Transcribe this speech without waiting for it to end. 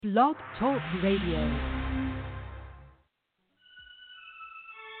Blog Talk Radio.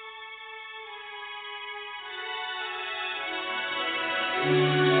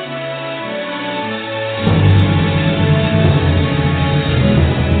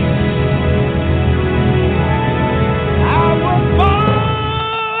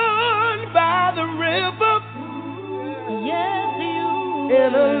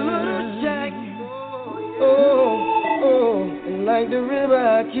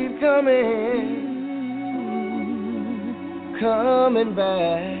 Coming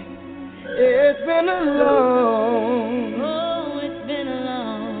back. It's been a long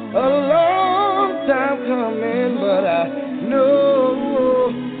time coming, but I know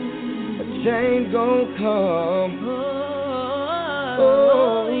a change gon' come.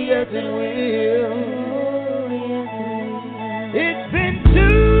 Oh, yes it will. It's been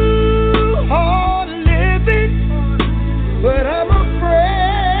too hard living, but I'm afraid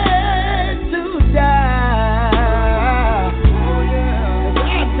to die.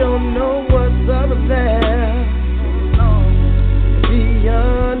 Don't know what's up there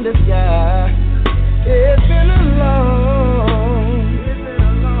beyond the sky. It's been a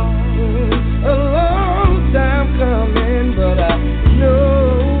long time coming, but I know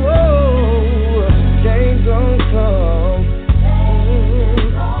change gon' come.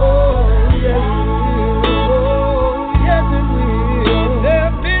 Oh yes it will.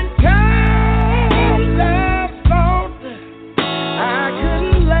 There've been times I thought I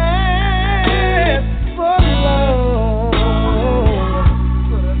couldn't last for long.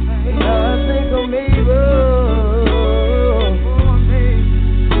 Now I think I'm able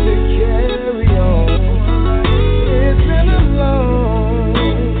to carry on. It's been a long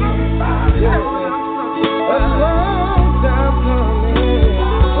time coming,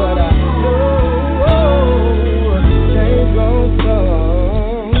 but I know change gon'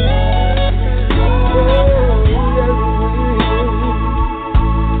 come.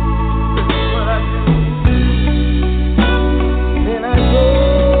 Oh, yes it will. Then I go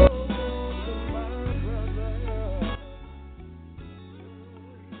to my brother.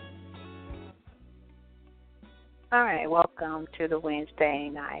 All right, welcome to the Wednesday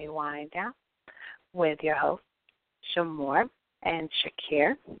night wind down with your host, Shamor and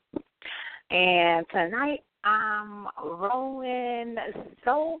Shakir. And tonight I'm rolling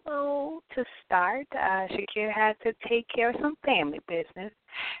solo to start. Shakir had to take care of some family business,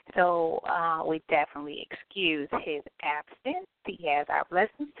 so we definitely excuse his absence. He has our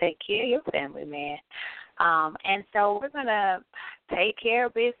blessings. Take care of your family, man. And so we're going to take care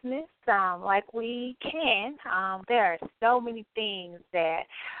of business like we can. There are so many things that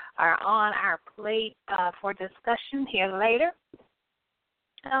are on our plate for discussion here later.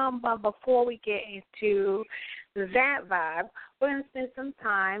 But before we get into that vibe, we're going to spend some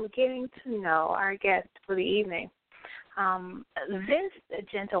time getting to know our guest for the evening. This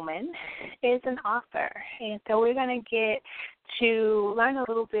gentleman is an author, and so we're going to get to learn a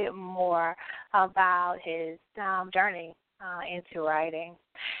little bit more about his journey into writing.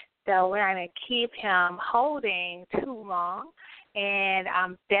 So we're not going to keep him holding too long, and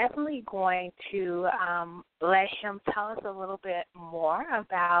I'm definitely going to let him tell us a little bit more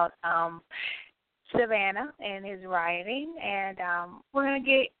about Savannah and his writing, and we're going to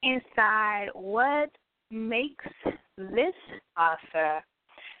get inside what makes this author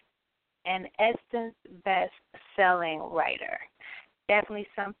an Essence best-selling writer. Definitely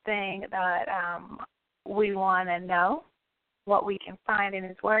something that we want to know, what we can find in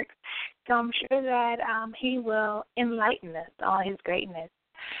his work. So I'm sure that he will enlighten us on his greatness.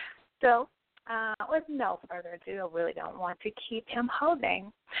 So with no further ado, I really don't want to keep him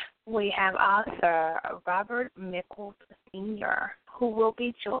holding. We have author Robert Mickles Sr., who will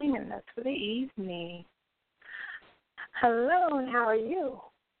be joining us for the evening. Hello, and how are you?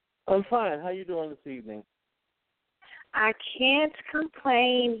 I'm fine. How you doing this evening? I can't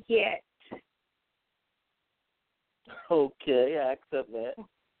complain yet. Okay, I accept that.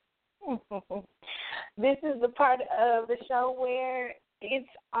 This is the part of the show where it's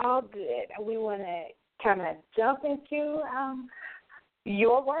all good. We want to kind of jump into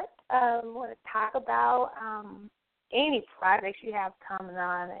your work. We want to talk about any projects you have coming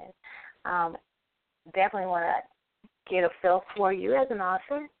on, and definitely want to get a feel for you as an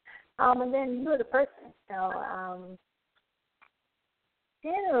author, and then you as a person. So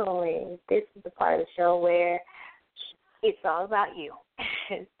generally, this is the part of the show where it's all about you.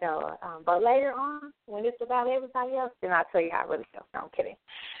 So, but later on, when it's about everybody else, then I'll tell you how I really feel. No, I'm kidding.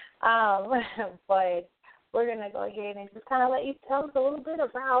 But we're going to go ahead and just kind of let you tell us a little bit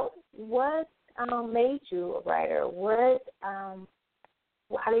about what made you a writer, what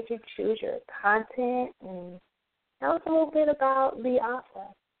why did you choose your content, and tell us a little bit about the author.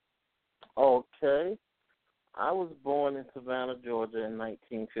 Okay. I was born in Savannah, Georgia in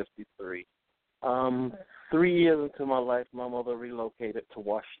 1953. 3 years into my life, my mother relocated to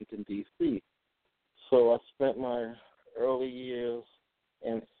Washington, D.C. So I spent my early years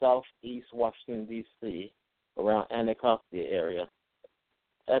in southeast Washington, D.C., around Anacostia area.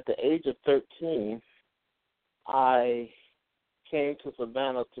 At the age of 13, I came to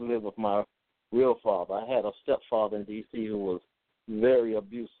Savannah to live with my real father. I had a stepfather in D.C. who was very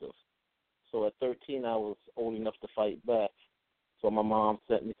abusive. So at 13, I was old enough to fight back. So my mom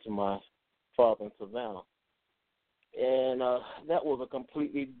sent me to my father in Savannah. And that was a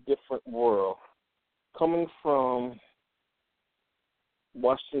completely different world. Coming from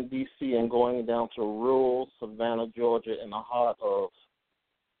Washington, D.C. and going down to rural Savannah, Georgia, in the heart of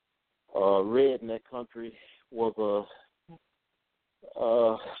redneck country was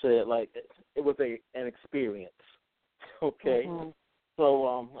it was an experience. Okay? Mm-hmm.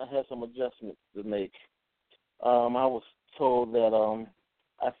 So I had some adjustments to make. I was told that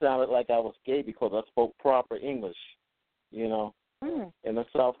I sounded like I was gay because I spoke proper English, you know. Mm. In the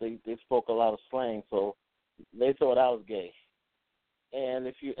South, they spoke a lot of slang, so they thought I was gay. And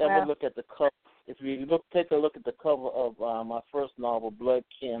if you ever look at the cover, take a look at the cover of my first novel, Blood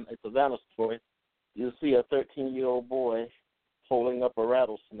Kin, a Savannah story, you'll see a 13-year-old boy holding up a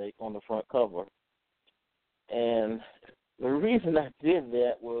rattlesnake on the front cover. And the reason I did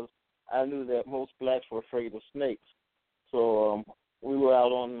that was I knew that most blacks were afraid of snakes. So we were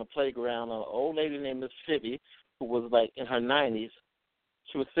out on the playground. An old lady named Miss Phoebe, who was like in her 90s,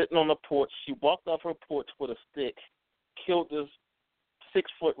 she was sitting on the porch. She walked off her porch with a stick, killed this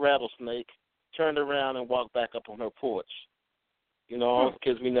 6-foot rattlesnake, turned around and walked back up on her porch. You know,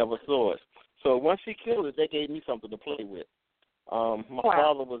 because we never saw it. So once she killed it, they gave me something to play with. My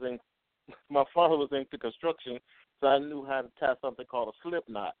father was into construction, so I knew how to tie something called a slip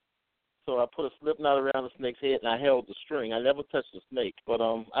knot. So I put a slip knot around the snake's head, and I held the string. I never touched the snake, but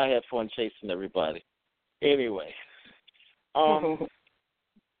I had fun chasing everybody. Anyway,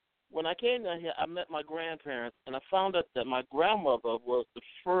 when I came down here, I met my grandparents, and I found out that my grandmother was the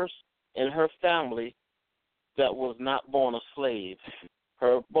first in her family that was not born a slave.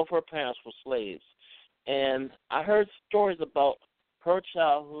 Both her parents were slaves. And I heard stories about her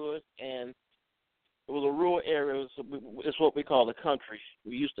childhood, and it was a rural area. It's what we call the country.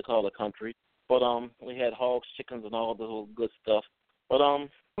 We used to call it country. But we had hogs, chickens, and all the little good stuff. But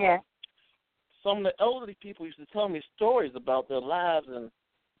some of the elderly people used to tell me stories about their lives, and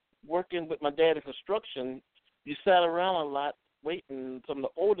working with my dad in construction, you sat around a lot waiting. Some of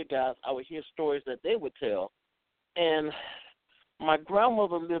the older guys, I would hear stories that they would tell. And my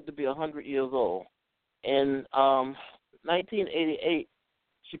grandmother lived to be 100 years old. In 1988,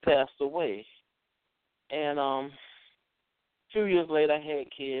 she passed away. And a few years later, I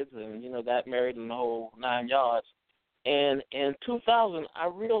had kids and, got married and the whole 9 yards. And in 2000, I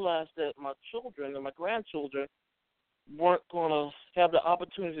realized that my children and my grandchildren weren't going to have the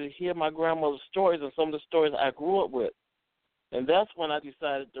opportunity to hear my grandmother's stories and some of the stories I grew up with. And that's when I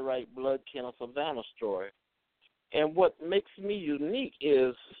decided to write Blood Kin, a Savannah story. And what makes me unique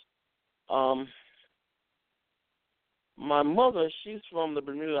is my mother, she's from the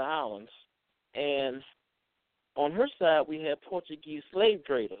Bermuda Islands, and on her side we had Portuguese slave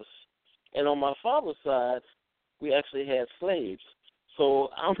traders. And on my father's side, we actually had slaves. So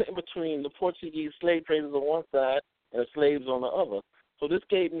I'm in between the Portuguese slave traders on one side and slaves on the other. So this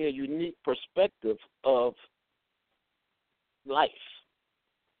gave me a unique perspective of life,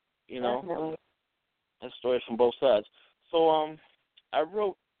 Definitely. And stories from both sides. So I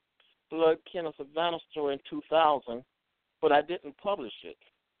wrote Blood Kin, a Savannah story in 2000, but I didn't publish it.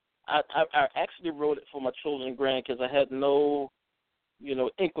 I actually wrote it for my children and grandkids. I had no,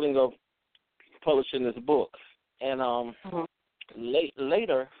 inkling of publishing this book. And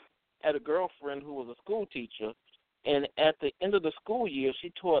later, I had a girlfriend who was a school teacher, and at the end of the school year,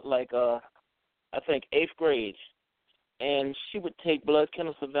 she taught I think 8th grade. And she would take Blood Kin,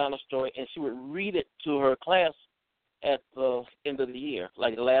 a Savannah story, and she would read it to her class at the end of the year,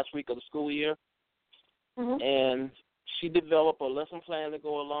 like the last week of the school year. Mm-hmm. And she developed a lesson plan to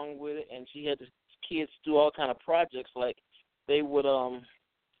go along with it, and she had the kids do all kind of projects. Like they would,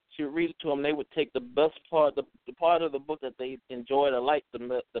 she would read it to them. They would take the best part, the part of the book that they enjoyed or liked the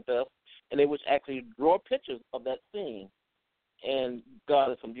best, and they would actually draw pictures of that scene and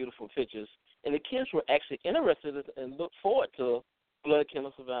got some beautiful pictures. And the kids were actually interested and looked forward to Blood Kin,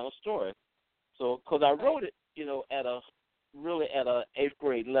 a Savannah story. So, because I wrote it, at a 8th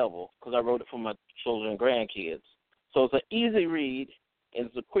grade level, because I wrote it for my children and grandkids. So it's an easy read, and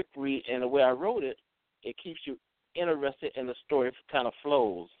it's a quick read. And the way I wrote it, it keeps you interested, and the story kind of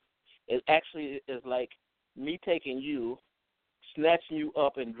flows. It actually is like me taking you, snatching you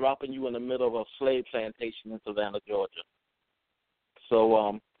up, and dropping you in the middle of a slave plantation in Savannah, Georgia.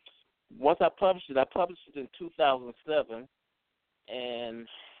 So once I published it in 2007, and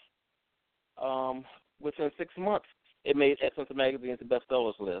within 6 months, it made Essence Magazine's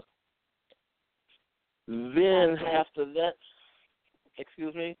bestsellers list. Then after that,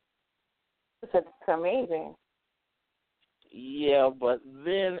 excuse me? It's amazing. Yeah, but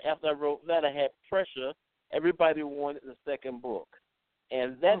then after I wrote that, I had pressure. Everybody wanted the second book.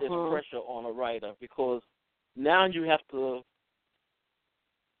 And that is pressure on a writer, because now you have to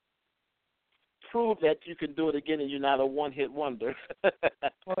prove that you can do it again and you're not a one-hit wonder.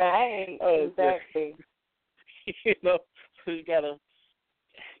 Right, exactly. You know, so you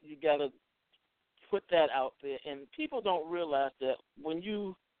gotta put that out there, and people don't realize that when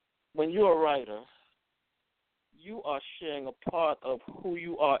you're a writer, you are sharing a part of who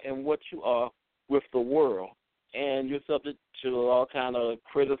you are and what you are with the world, and you're subject to all kind of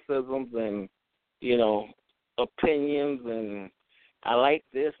criticisms and, you know, opinions, and I like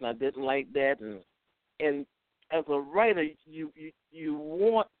this and I didn't like that, and as a writer, you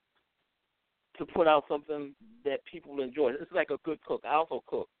want to put out something that people enjoy. It's like a good cook. I also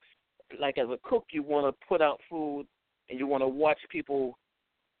cook. Like as a cook, you want to put out food, and you want to watch people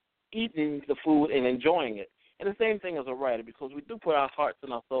eating the food and enjoying it. And the same thing as a writer, because we do put our hearts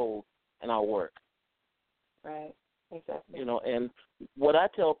and our souls in our work. Right, exactly. You know, and what I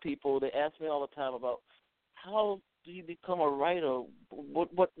tell people, they ask me all the time about how do you become a writer?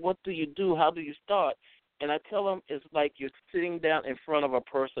 What do you do? How do you start? And I tell them it's like you're sitting down in front of a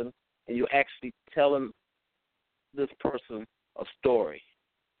person and you're actually telling this person a story.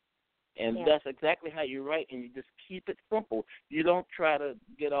 And that's exactly how you write, and you just keep it simple. You don't try to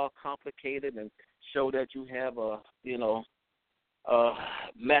get all complicated and show that you have a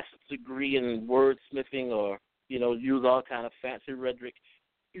master's degree in wordsmithing, or, you know, use all kind of fancy rhetoric.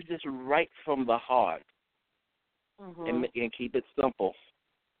 You just write from the heart and keep it simple,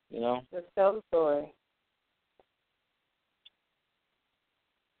 you know. Just tell the story.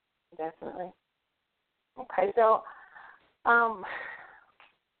 Definitely. Okay, so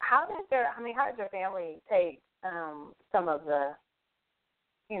how did your family take some of the,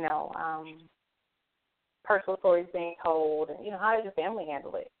 you know, personal stories being told, and, you know, how did your family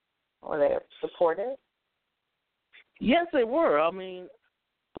handle it? Were they supportive? Yes, they were. I mean,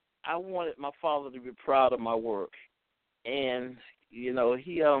 I wanted my father to be proud of my work, and, you know,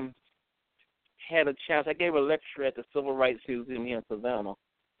 he had a chance. I gave a lecture at the Civil Rights Museum here in Savannah,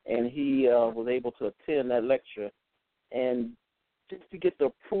 and he was able to attend that lecture, and just to get the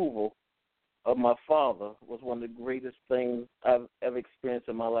approval of my father was one of the greatest things I've ever experienced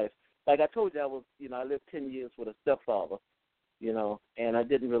in my life. Like I told you, I lived 10 years with a stepfather, you know, and I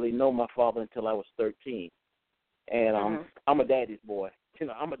didn't really know my father until I was 13. And I'm a daddy's boy. You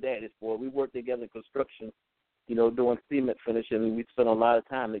know, I'm a daddy's boy. We worked together in construction, you know, doing cement finishing. We spent a lot of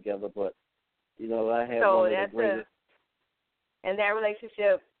time together, but, you know, I had one of the greatest. And that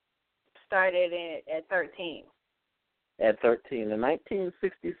relationship started at 13. At 13, in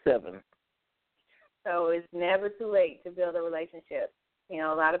 1967. So it's never too late to build a relationship. You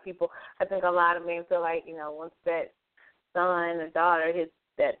know, I think a lot of men feel like, you know, once that son or daughter hits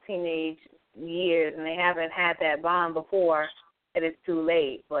that teenage years and they haven't had that bond before, that it's too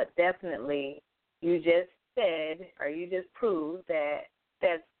late. But definitely, you just said, or you just proved that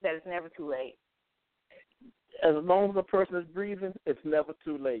it's never too late. As long as a person is breathing, it's never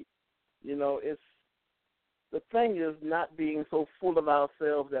too late. You know, the thing is not being so full of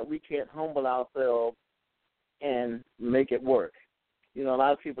ourselves that we can't humble ourselves and make it work. You know, a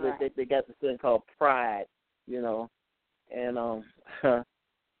lot of people, they got this thing called pride, you know, and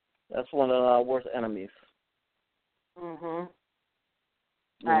that's one of our worst enemies. Mhm.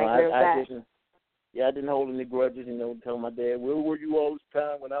 I agree with that. I didn't hold any grudges, you know, tell my dad, where were you all this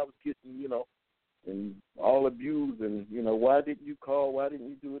time when I was getting, you know, and all abused, and, you know, why didn't you call, why didn't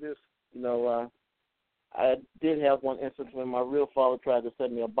you do this? You know, I did have one instance when my real father tried to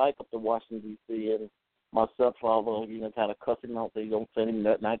send me a bike up to Washington, D.C., and my stepfather, you know, kind of cussed him out, said, you don't send him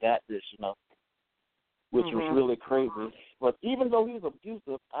nothing, I got this, you know, which was really crazy. But even though he was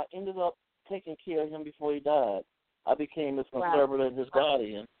abusive, I ended up taking care of him before he died. I became his conservator and his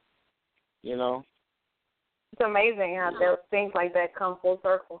guardian, you know. It's amazing how those things like that come full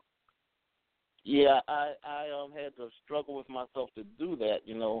circle. Yeah, I had to struggle with myself to do that,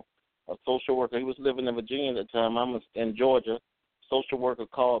 you know. A social worker, he was living in Virginia at the time. I was in Georgia. Social worker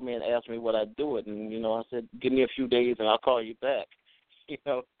called me and asked me would I do it, and, you know, I said, give me a few days and I'll call you back. you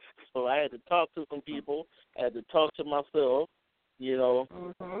know. So I had to talk to some people. I had to talk to myself, you know.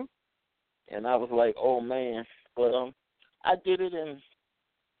 Mhm. And I was like, oh man, but I did it, and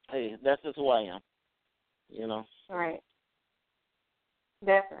hey, that's just who I am, you know. Right.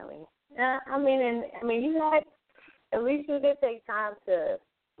 Definitely. I mean, you had at least you did take time to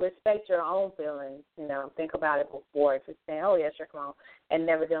respect your own feelings. You know, think about it before just saying, "Oh, yes, you're wrong," and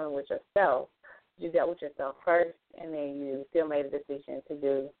never dealing with yourself. You dealt with yourself first, and then you still made a decision to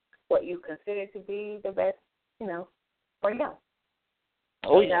do what you consider to be the best, you know, for you.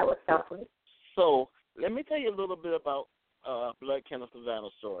 Oh, yeah. That was selfless. So let me tell you a little bit about Blood Kenneth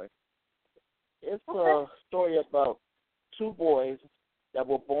Savannah's story. It's a story about two boys that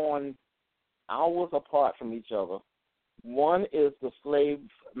were born hours apart from each other. One is the slave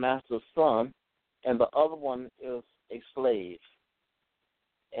master's son, and the other one is a slave.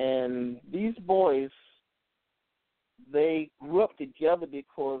 And these boys, they grew up together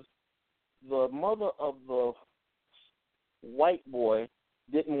because the mother of the white boy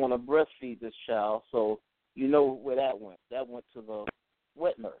didn't want to breastfeed this child, so you know where that went. That went to the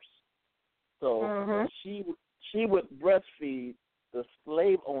wet nurse. So she would breastfeed the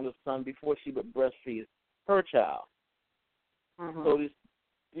slave owner's son before she would breastfeed her child. So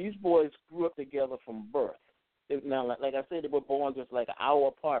these boys grew up together from birth. Now, like I said, they were born just like an hour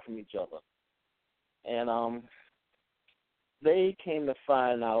apart from each other. And they came to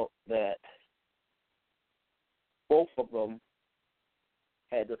find out that both of them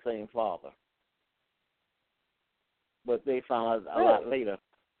had the same father. But they found out a lot later.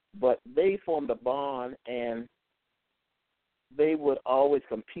 But they formed a bond, and they would always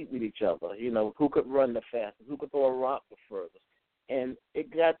compete with each other, you know, who could run the fastest, who could throw a rock the furthest. And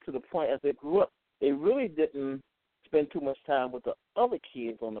it got to the point as they grew up, they really didn't spend too much time with the other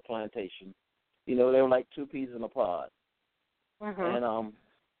kids on the plantation. You know, they were like two peas in a pod. And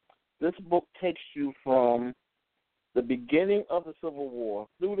this book takes you from the beginning of the Civil War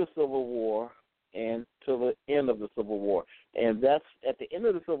through the Civil War and to the end of the Civil War. And that's at the end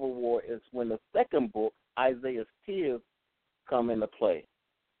of the Civil War is when the second book, Isaiah's Tears, come into play.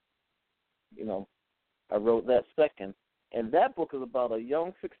 You know, I wrote that second. And that book is about a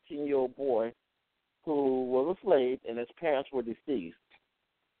young 16-year-old boy who was a slave, and his parents were deceased.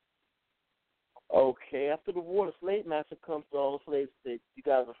 Okay, after the war, the slave master comes to all the slaves and says, you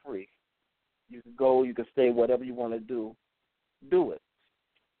guys are free. You can go, you can stay, whatever you want to do it.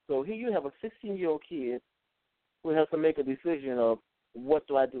 So here you have a 16-year-old kid who has to make a decision of, what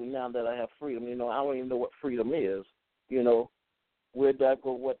do I do now that I have freedom? You know, I don't even know what freedom is. You know, where do I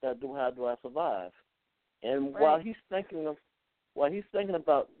go, what do I do, how do I survive? And while he's thinking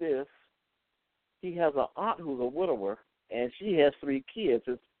about this, he has an aunt who's a widower, and she has 3 kids.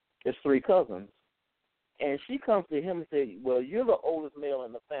 It's 3 cousins. And she comes to him and says, well, you're the oldest male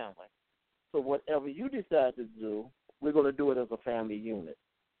in the family, so whatever you decide to do, we're going to do it as a family unit.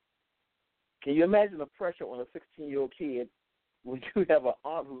 Can you imagine the pressure on a 16-year-old kid when you have an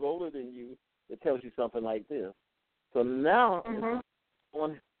aunt who's older than you that tells you something like this? So now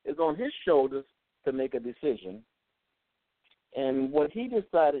it's on his shoulders to make a decision. And what he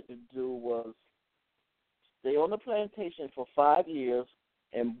decided to do was stay on the plantation for 5 years,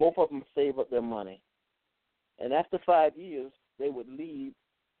 and both of them save up their money. And after 5 years, they would leave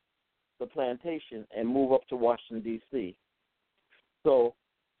the plantation and move up to Washington, D.C. So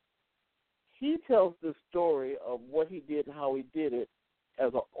he tells this story of what he did and how he did it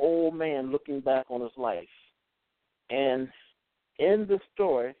as an old man looking back on his life. And in the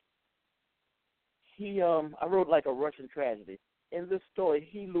story, I wrote like a Russian tragedy. In this story,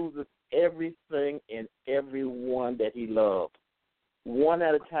 he loses everything and everyone that he loved, one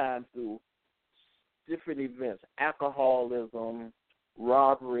at a time through different events: alcoholism,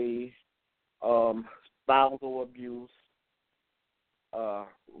 robbery, spousal abuse,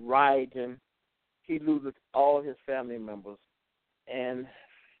 rioting. He loses all his family members. And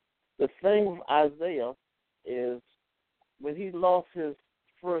the thing with Isaiah is when he lost his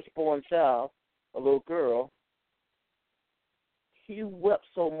firstborn child, a little girl, he wept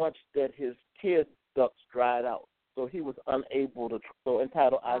so much that his tear ducts dried out. So he was unable to, so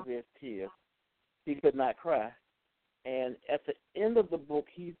entitled Isaiah's Tears, he could not cry. And at the end of the book,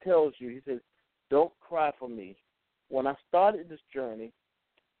 he tells you, he says, don't cry for me. When I started this journey,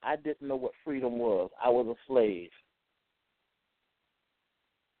 I didn't know what freedom was. I was a slave.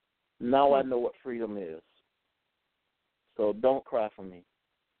 Now I know what freedom is. So don't cry for me.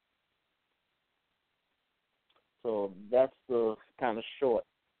 So that's the kind of short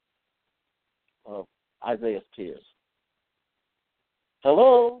of Isaiah's Tears.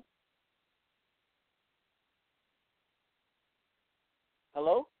 Hello?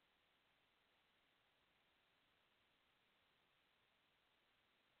 Hello?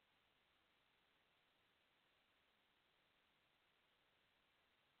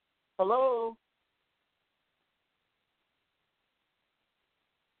 Hello?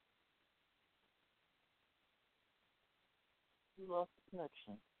 You lost the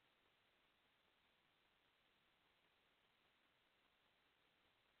connection.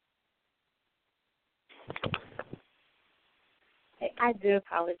 I do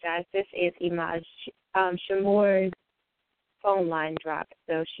apologize. This is Imaj. Shamor's phone line dropped,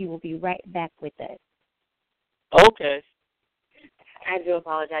 so she will be right back with us. Okay. I do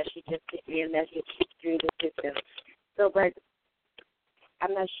apologize. She just sent me a message through the system. So, but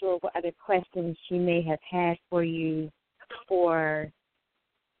I'm not sure what other questions she may have had for you for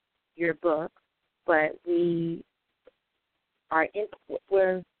your book, but we're,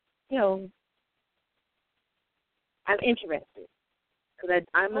 I'm interested because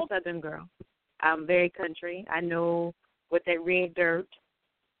I'm a Southern girl. I'm very country. I know what that red dirt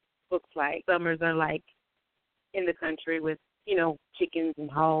looks like. Summers are like in the country with, chickens and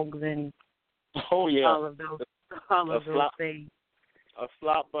hogs and all of those things. A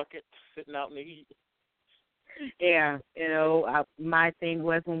slop bucket sitting out in the heat. Yeah, my thing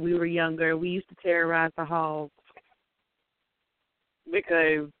was when we were younger, we used to terrorize the hogs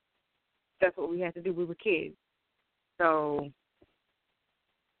because that's what we had to do. We were kids. So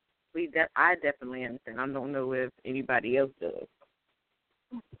I definitely understand. I don't know if anybody else does,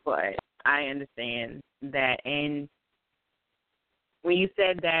 but I understand that. And when you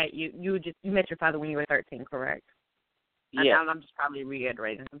said that you met your father when you were 13, correct? Yeah. I'm just probably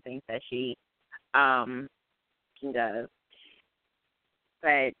reiterating some things that she does.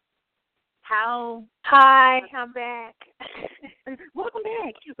 But how? Hi, I'm back. Welcome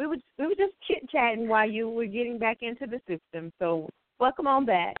back. We were just chit chatting while you were getting back into the system. So welcome on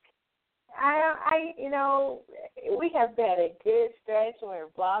back. We have been a good stretch where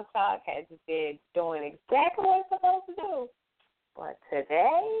Blog Talk has been doing exactly what it's supposed to do. But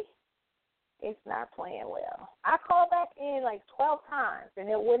today, it's not playing well. I called back in like 12 times, and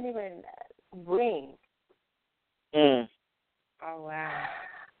it wouldn't even ring. Oh, wow.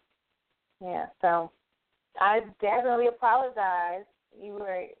 Yeah, so I definitely apologize. You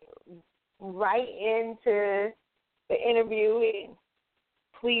were right into the interview, and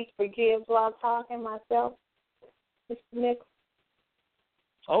please forgive Blog Talk and myself, Mr. Mickles.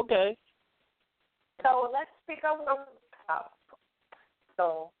 Okay. So let's pick up where we talk.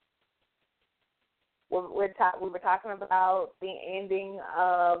 So we were talking about the ending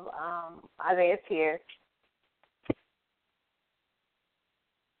of Isaiah's Tears.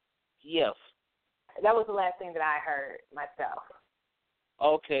 Yes. That was the last thing that I heard myself.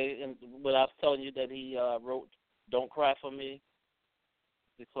 Okay, and when I was telling you that he wrote "Don't Cry for Me,"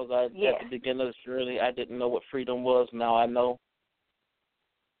 because at the beginning of this journey, I didn't know what freedom was. Now I know.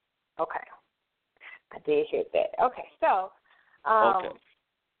 Okay, I did hear that. Okay, so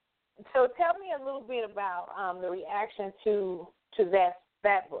so tell me a little bit about the reaction to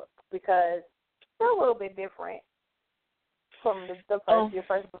that book, because it's a little bit different from your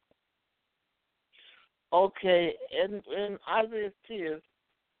first book. Okay, and Isaiah's Tears,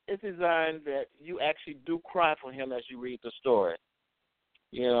 it's designed that you actually do cry for him as you read the story.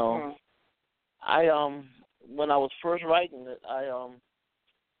 I when I was first writing it, I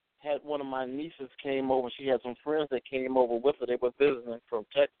had one of my nieces came over. She had some friends that came over with her. They were visiting from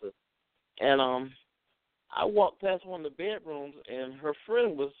Texas, and I walked past one of the bedrooms, and her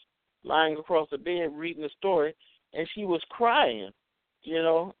friend was lying across the bed reading the story, and she was crying.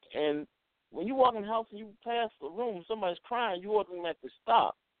 And when you walk in the house and you pass the room, somebody's crying, you automatically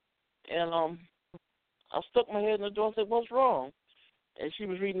stop. And I stuck my head in the door and said, "What's wrong?" And she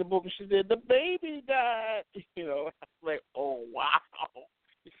was reading the book, and she said, "The baby died." I was like, "Oh, wow."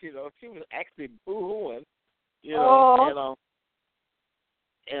 She was actually boo-hooing, and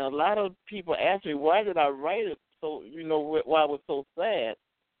a lot of people ask me, why did I write it so, why it was so sad.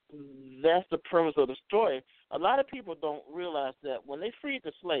 That's the premise of the story. A lot of people don't realize that when they freed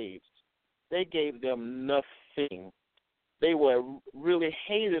the slaves, they gave them nothing. They were really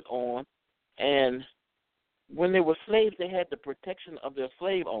hated on, and when they were slaves, they had the protection of their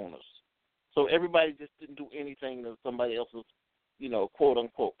slave owners. So everybody just didn't do anything to somebody else's, quote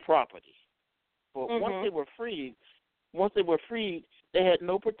unquote property. But once they were freed, they had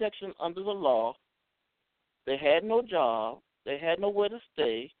no protection under the law. They had no job. They had nowhere to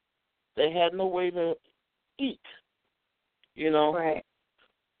stay. They had no way to eat. Right.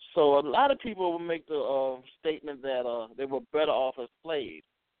 So a lot of people will make the statement that they were better off as slaves.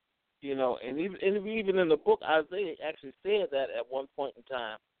 You know, and even in the book, Isaiah actually said that at one point in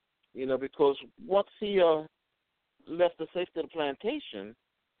time. You know, because once he left the safety of the plantation,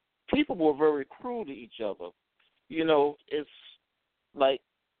 people were very cruel to each other. You know, it's like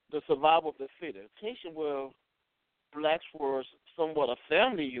the survival of the fittest. Nation where blacks were somewhat a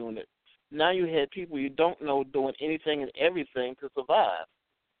family unit. Now you had people you don't know doing anything and everything to survive.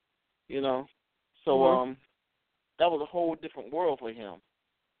 You know, so that was a whole different world for him.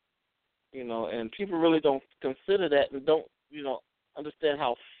 You know, and people really don't consider that and don't, you know, understand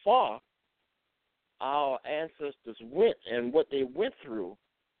how far our ancestors went and what they went through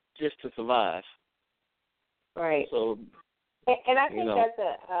just to survive. Right. So, and I think that's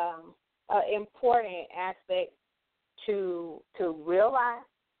an important aspect to realize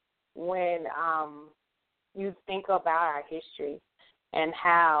when you think about our history and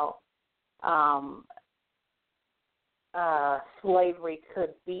how slavery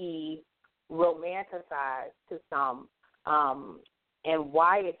could be romanticized to some, and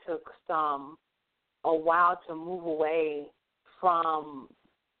why it took some a while to move away from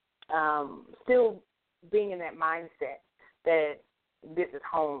still being in that mindset that this is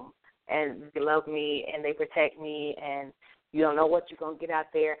home and they love me and they protect me and you don't know what you're going to get out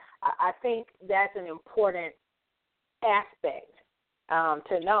there. I think that's an important aspect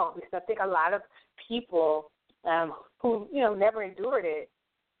to know, because I think a lot of people who, you know, never endured it,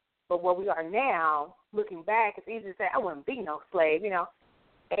 but where we are now, looking back, it's easy to say, I wouldn't be no slave, you know.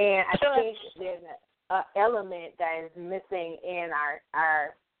 And I think there's an element that is missing in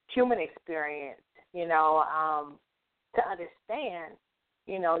our human experience, you know, to understand,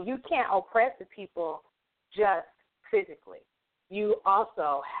 you know, you can't oppress the people just physically. You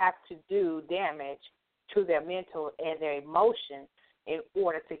also have to do damage to their mental and their emotion in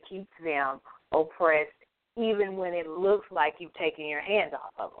order to keep them oppressed, even when it looks like you've taken your hands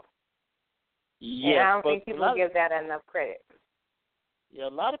off of them. Yeah, and I don't think people give that enough credit. Yeah, a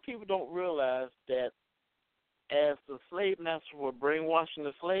lot of people don't realize that as the slave masters were brainwashing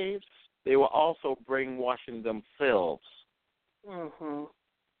the slaves, they were also brainwashing themselves. Mm-hmm.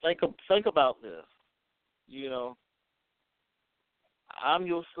 Think about this. You know, I'm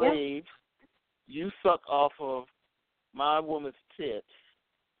your slave. Yeah. You suck off of my woman's tits.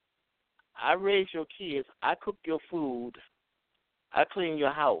 I raise your kids. I cook your food. I clean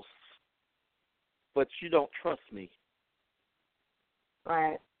your house. But you don't trust me.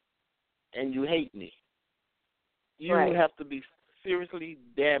 Right. And you hate me. You right. have to be seriously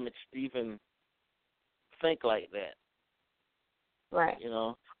damaged to even think like that. Right. You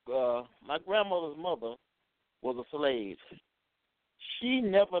know, my grandmother's mother was a slave. She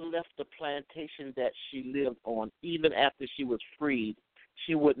never left the plantation that she lived on, even after she was freed.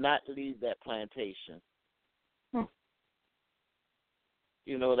 She would not leave that plantation.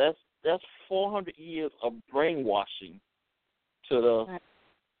 You know, that's 400 years of brainwashing to the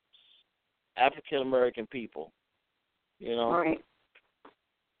African American people. You know, right.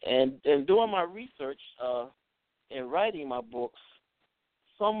 And doing my research in writing my books,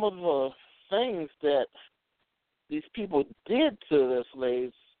 some of the things that these people did to their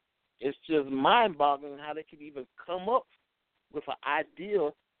slaves, it's just mind-boggling how they could even come up with an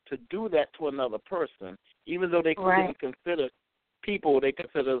idea to do that to another person, even though they couldn't consider people, they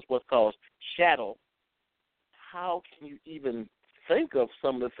consider as what's called chattel. How can you even think of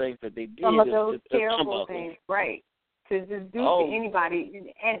some of the things that they did? Some of those terrible things, right? To just do to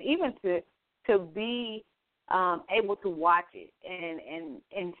anybody, and even to be able to watch it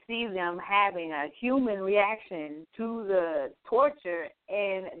and see them having a human reaction to the torture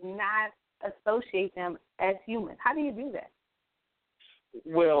and not associate them as human. How do you do that?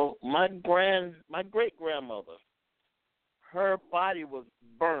 Well, my great grandmother, her body was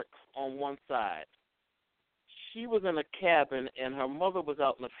burnt on one side. She was in a cabin, and her mother was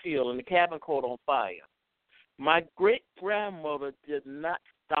out in the field, and the cabin caught on fire. My great-grandmother did not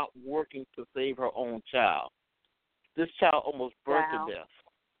stop working to save her own child. This child almost burnt to death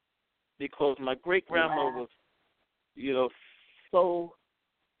because my great-grandmother was, you know, so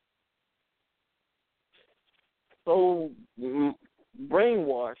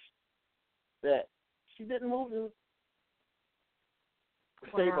brainwashed that she didn't move to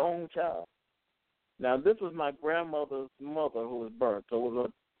save her own child. Now, this was my grandmother's mother who was burnt. So it was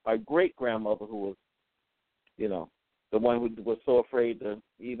my great-grandmother who was, you know, the one who was so afraid to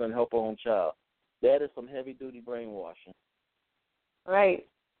even help her own child. That is some heavy-duty brainwashing. Right.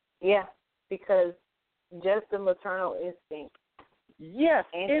 Yeah, because just the maternal instinct. Yes,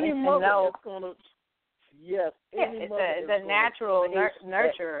 any mother is going to, yes. It's a natural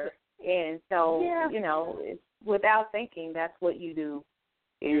nurturer. And so, you know, without thinking, that's what you do.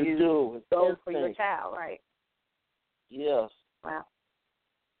 You do. It's go for your child, right? Yes. Wow.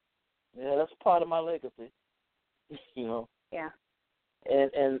 Yeah, that's part of my legacy. You know. Yeah.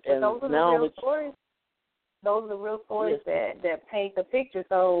 And those are now the real stories. Those are the real stories that paint the picture.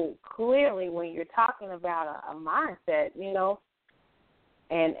 So clearly, when you're talking about a mindset, you know,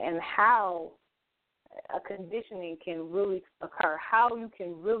 and how a conditioning can really occur, how you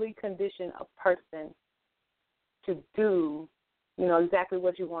can really condition a person to do, you know, exactly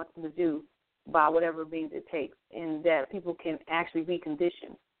what you want them to do by whatever means it takes, and that people can actually be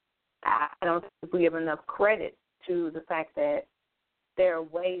conditioned. I don't think we give enough credit to the fact that there are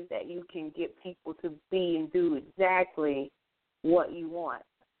ways that you can get people to be and do exactly what you want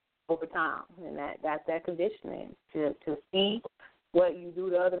over time, and that's that conditioning, to see what you do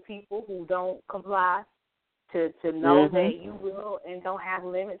to other people who don't comply, to know that you will and don't have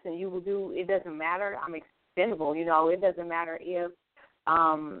limits, and you will do. It doesn't matter. I'm extendable. You know, it doesn't matter if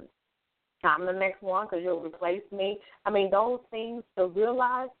I'm the next one because you'll replace me. I mean, those things, to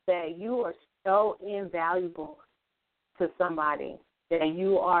realize that you are so invaluable to somebody, that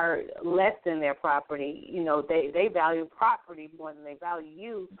you are less than their property. You know, they value property more than they value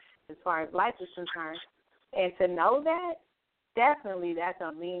you as far as life is concerned. And to know that, definitely that's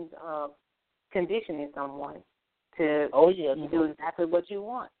a means of conditioning someone to do exactly what you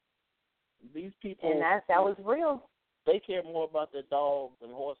want. These people, and that was real. They care more about their dogs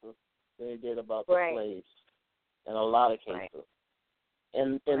and horses than they did about the slaves in a lot of cases.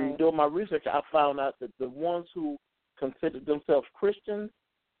 And during my research, I found out that the ones who considered themselves Christians,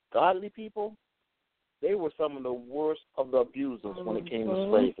 godly people, they were some of the worst of the abusers when it came to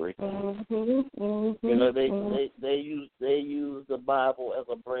slavery. You know, they used the Bible as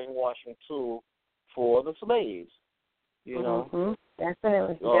a brainwashing tool for the slaves. You know,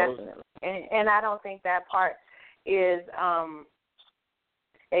 definitely. And I don't think that part is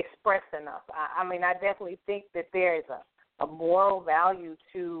expressed enough. I mean, I definitely think that there is a moral value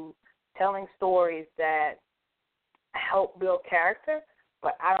to telling stories that help build character,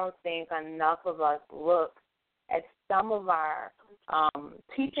 but I don't think enough of us look at some of our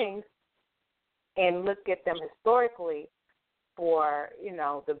teachings and look at them historically for, you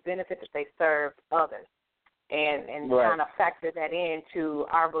know, the benefit that they serve others, and kind of factor that into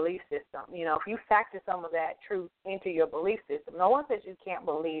our belief system. You know, if you factor some of that truth into your belief system, no one says you can't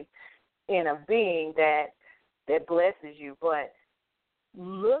believe in a being that blesses you, but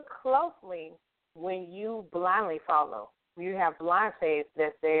look closely when you blindly follow. You have blind faith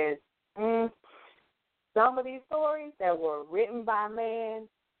that says, some of these stories that were written by man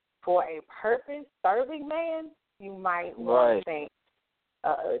for a purpose, serving man, you might want to think,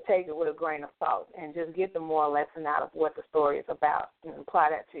 take it with a grain of salt and just get the moral lesson out of what the story is about and apply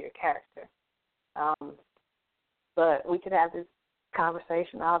that to your character. But we could have this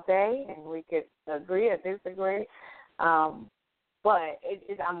conversation all day, and we could agree or disagree. But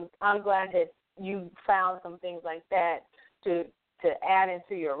I'm glad that you found some things like that to add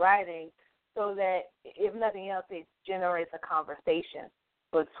into your writing, so that if nothing else, it generates a conversation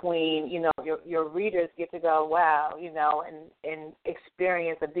between, you know, your readers get to go, wow, you know, and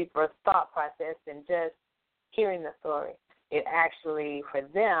experience a deeper thought process than just hearing the story. It actually, for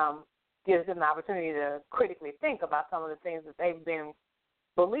them, gives them an opportunity to critically think about some of the things that they've been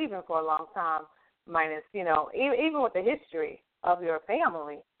believing for a long time, minus, you know, even with the history of your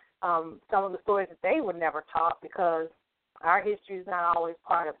family, some of the stories that they were never taught, because our history is not always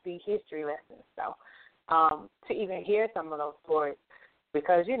part of the history lessons. So to even hear some of those stories,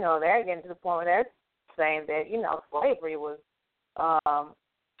 because, you know, they're getting to the point where they're saying that, you know, slavery was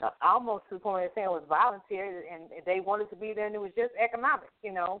almost to the point where they're saying it was voluntary and they wanted to be there and it was just economic,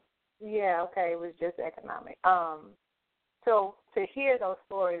 you know. Yeah, okay, it was just economic. So to hear those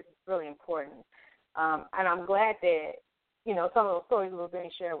stories is really important. And I'm glad that, you know, some of those stories were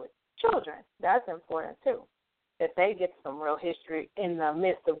being shared with children. That's important, too, that they get some real history in the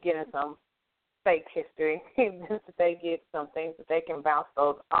midst of getting some fake history, that they get some things that they can bounce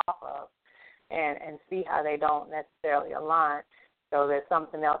those off of and see how they don't necessarily align, so that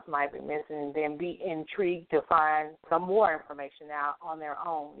something else might be missing, and then be intrigued to find some more information out on their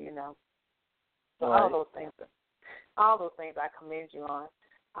own, you know. So all those things I commend you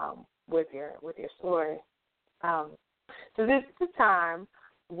on with your story. So this is a time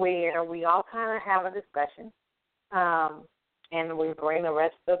where we all kind of have a discussion, and we bring the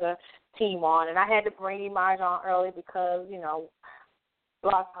rest of the team on. And I had to bring Imaj on early because, you know,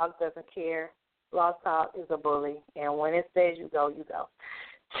 Blog Talk doesn't care. Blog Talk is a bully, and when it says you go, you go.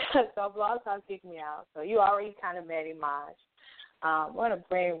 So Blog Talk kicked me out. So you already kind of met Imaj. I want to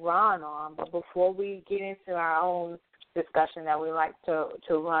bring Ron on, but before we get into our own discussion that we like to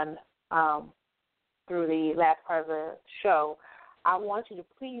run through the last part of the show, I want you to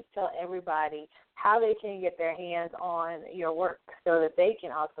please tell everybody how they can get their hands on your work so that they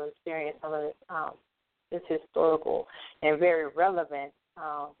can also experience some of this historical and very relevant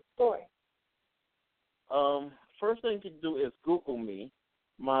story. First thing to do is Google me.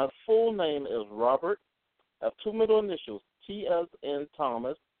 My full name is Robert. I have two middle initials, T as in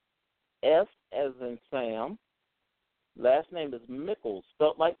Thomas, S as in Sam. Last name is Mickles,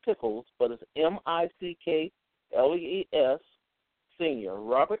 spelled like pickles, but it's Mickles, Sr.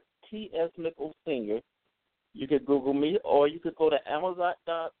 Robert T.S. Mickles Sr. You could Google me, or you could go to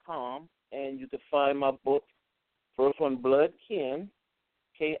Amazon.com, and you could find my book. First one, Blood Kin,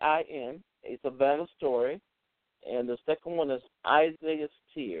 K-I-N, a Savannah story. And the second one is Isaiah's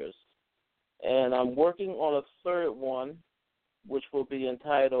Tears. And I'm working on a third one, which will be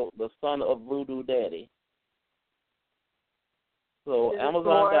entitled The Son of Voodoo Daddy. So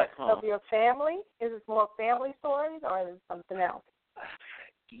Amazon.com. More of your family? Is it more family stories, or is it something else?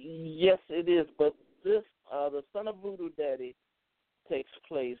 Yes, it is. But this, The Son of Voodoo Daddy, takes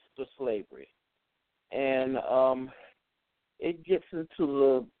place to slavery. And it gets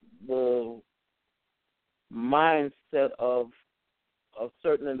into the mindset of a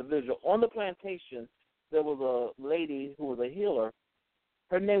certain individual. On the plantation, there was a lady who was a healer.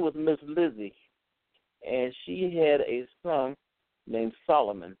 Her name was Miss Lizzie, and she had a son named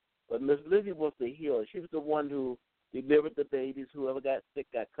Solomon. But Miss Lizzie was the healer. She was the one who delivered the babies. Whoever got sick,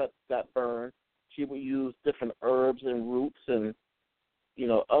 got cut, got burned. She would use different herbs and roots and,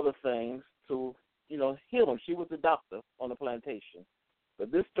 other things to, heal them. She was the doctor on the plantation.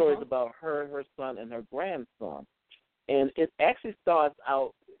 But this story is about her, her son, and her grandson. And it actually starts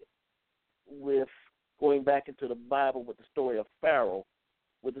out with going back into the Bible with the story of Pharaoh.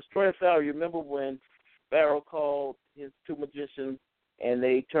 With the story of Pharaoh, you remember when Pharaoh called his two magicians and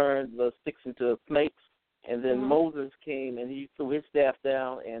they turned the sticks into snakes? And then Moses came and he threw his staff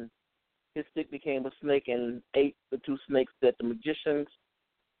down and his stick became a snake and ate the two snakes that the magicians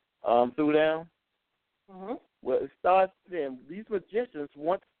threw down. Mm-hmm. Well, it starts then. These magicians,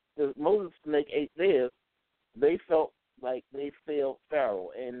 once the Moses snake ate theirs, they felt like they failed Pharaoh.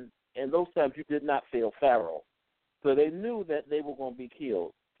 And in those times, you did not fail Pharaoh. So they knew that they were going to be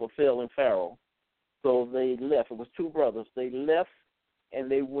killed for failing Pharaoh. So they left. It was two brothers. They left and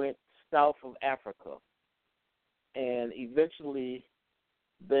they went south of Africa. And eventually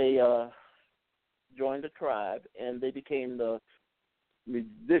they joined the tribe and they became the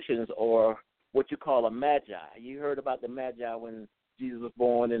musicians, or what you call a magi. You heard about the magi when Jesus was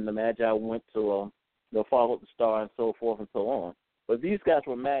born, and the magi went to follow the star and so forth and so on. But these guys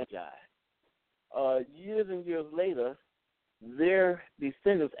were magi. Years and years later, their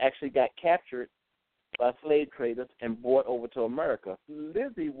descendants actually got captured by slave traders and brought over to America.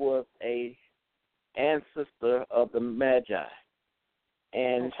 Lizzie was a ancestor of the magi,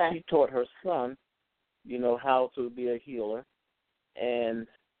 and she taught her son, how to be a healer. And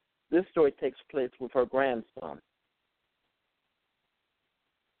this story takes place with her grandson,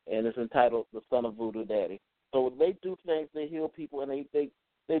 and it's entitled The Son of Voodoo Daddy. So they do things, they heal people, and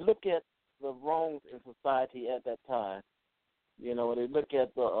they look at the wrongs in society at that time. They look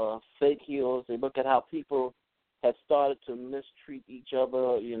at the fake healers. They look at how people had started to mistreat each other,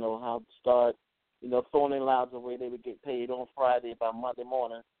 how to start, throwing their lives away. They would get paid on Friday. By Monday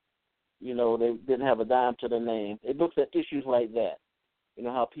morning, they didn't have a dime to their name. It looks at issues like that,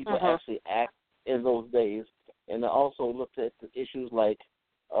 how people actually act in those days. And it also looked at the issues like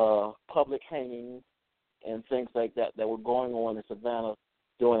public hangings and things like that were going on in Savannah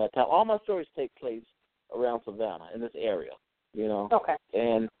during that time. All my stories take place around Savannah, in this area, Okay.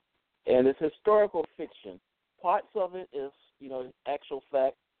 And it's historical fiction. Parts of it is, actual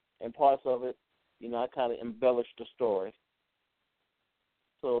fact, and parts of it, I kind of embellish the story.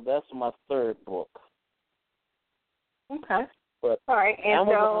 So that's my third book. Okay. But all right. And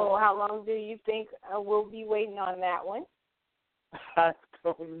so how long do you think we'll be waiting on that one? I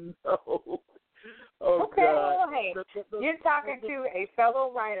don't know. Okay, God. well, hey, you're talking to a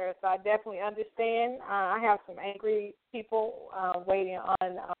fellow writer, so I definitely understand. I have some angry people waiting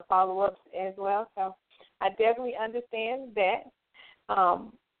on follow-ups as well, so I definitely understand that.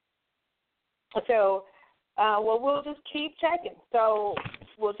 Well, we'll just keep checking. So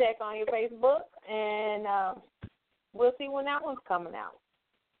we'll check on your Facebook, and we'll see when that one's coming out.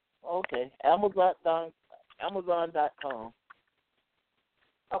 Okay, Amazon.com.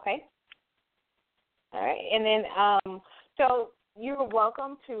 Okay. All right, and then so you're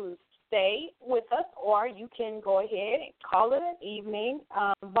welcome to stay with us, or you can go ahead and call it an evening.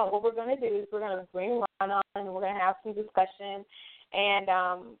 But what we're going to do is we're going to bring Ron on, and we're going to have some discussion, and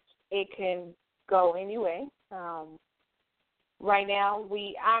it can go anyway. Right now,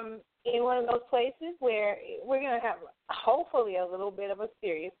 I'm in one of those places where we're going to have hopefully a little bit of a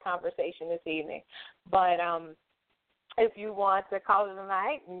serious conversation this evening. But if you want to call it a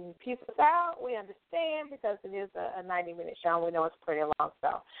night and peace us out, we understand, because it is a 90-minute show, and we know it's pretty long.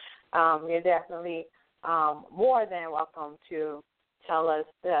 So you're definitely more than welcome to tell us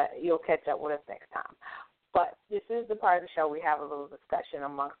that you'll catch up with us next time. But this is the part of the show we have a little discussion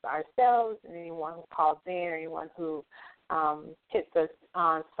amongst ourselves, and anyone who calls in or anyone who hits us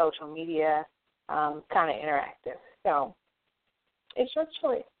on social media, kind of interactive. So it's your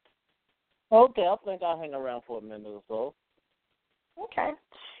choice. Okay, I think I'll hang around for a minute or so. Okay.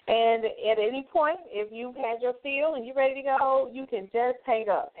 And at any point, if you've had your fill and you're ready to go, you can just hang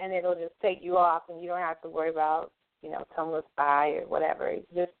up, and it'll just take you off, and you don't have to worry about, someone was by or whatever.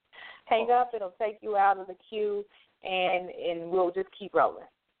 Just hang up. It'll take you out of the queue, and we'll just keep rolling.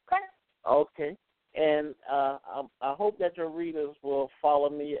 Okay? Okay. And I hope that your readers will follow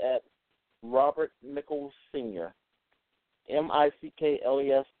me at Robert Mickles Sr.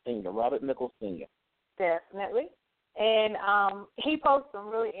 Mickles Sr. Robert Mickles Sr. Definitely. And he posts some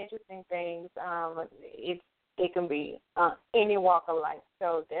really interesting things. It can be any walk of life.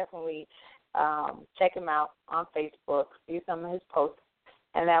 So definitely check him out on Facebook. See some of his posts.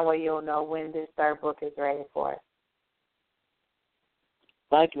 And that way you'll know when this third book is ready for us.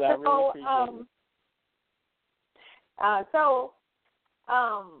 Thank you. I really appreciate it. Ron,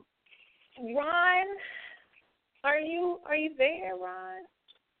 are you there, Ron?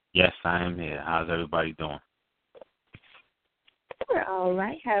 Yes, I am here. How's everybody doing? We're all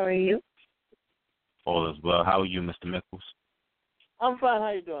right. How are you? All is well. How are you, Mr. Mickles? I'm fine.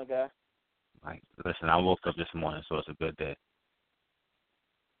 How you doing, guy? Listen, I woke up this morning, so it's a good day.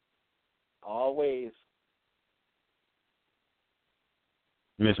 Always.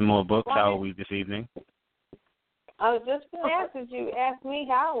 Miss Moore Books, how are we this evening? I was just going to ask, did you ask me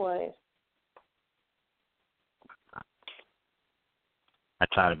how I was? I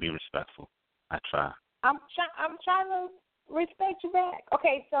try to be respectful. I try. I'm trying to respect you back.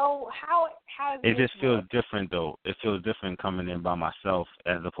 Okay, so how it just feels different, though. It feels different coming in by myself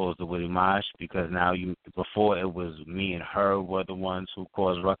as opposed to with Imaj, because now before it was me and her were the ones who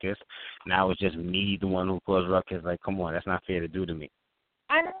caused ruckus. Now it's just me, the one who caused ruckus. Like, come on, that's not fair to do to me.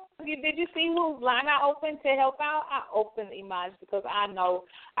 I know. Did you see whose line I opened to help out? I opened Imaj because I know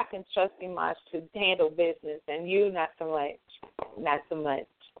I can trust Imaj to handle business, and you not so much. Not so much.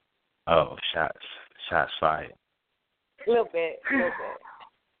 Oh, shots fired. A little bit.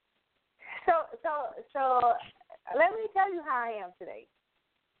 So let me tell you how I am today,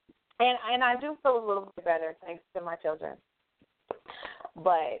 and I do feel a little bit better thanks to my children.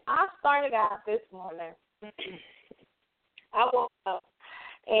 But I started out this morning. I woke up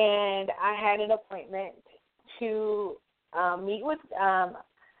and I had an appointment to meet with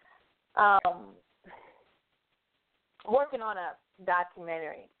working on a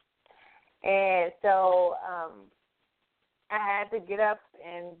documentary. And so I had to get up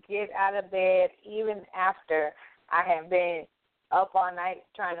and get out of bed even after I had been up all night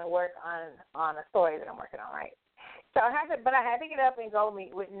trying to work on a story that I'm working on, right? So I had to get up and go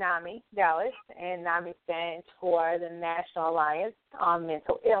meet with NAMI Dallas, and NAMI stands for the National Alliance on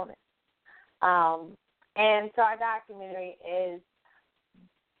Mental Illness. And so our documentary is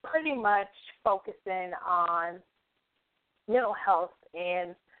pretty much focusing on mental health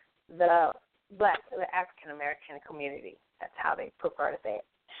in the African American community. That's how they prefer to say it.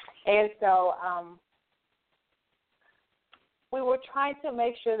 And so we were trying to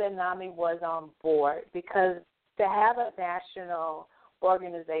make sure that NAMI was on board, because to have a national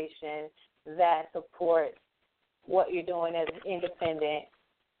organization that supports what you're doing as an independent,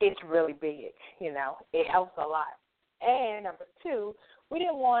 it's really big. It helps a lot. And number two, we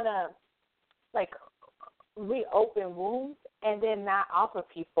didn't want to reopen wounds and then not offer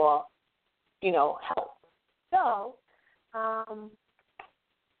people, help. So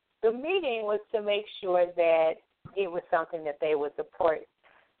the meeting was to make sure that it was something that they would support,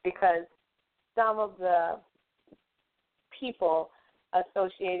 because some of the people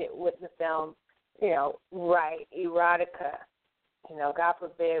associated with the film, write erotica. God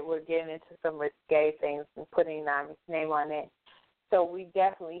forbid we're getting into some risque things and putting Nami's name on it. So we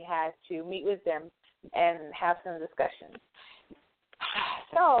definitely had to meet with them and have some discussions.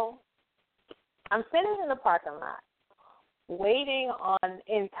 So I'm sitting in the parking lot waiting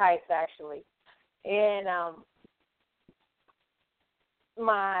in Nite, actually. And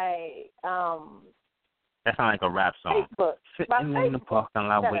my That sounds like a rap song. Facebook. Sitting in the parking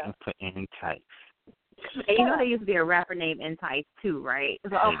lot waiting for Nite. And you know there used to be a rapper named Nite too, right?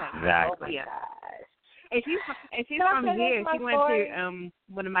 Okay. Exactly. Oh my Yeah. gosh. And she's from here. She went to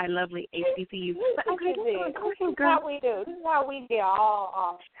one of my lovely HBCUs. Okay, this is how we do. This is how we get all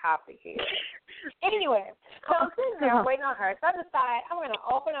off topic here. Anyway, so I'm sitting there waiting on her. So I decide I'm going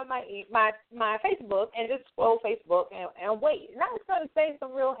to open up my Facebook and just scroll Facebook and wait. And I was going to say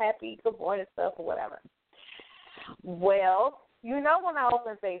some real happy, good morning stuff or whatever. Well, you know when I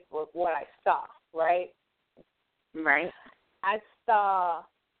opened Facebook what I saw, right? Right. I saw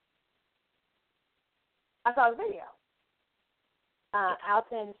a video,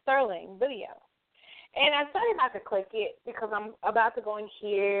 Alton Sterling video. And I decided not to click it because I'm about to go in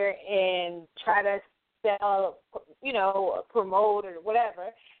here and try to sell, promote or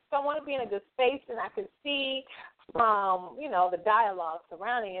whatever. So I want to be in a good space and I can see from, the dialogue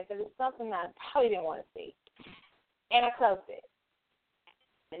surrounding it that it's something that I probably didn't want to see. And I closed it.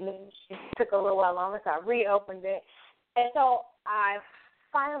 And then it took a little while longer, so I reopened it. And so I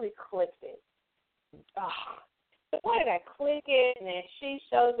finally clicked it. Oh, why did I click it? And then she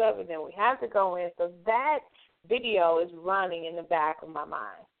shows up, and then we have to go in. So that video is running in the back of my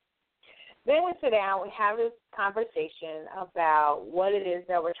mind. Then we sit down, we have this conversation about what it is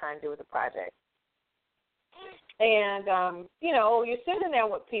that we're trying to do with the project. And, you're sitting there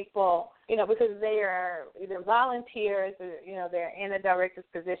with people, because they are either volunteers or, they're in the director's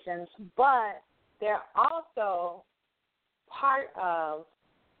positions, but they're also part of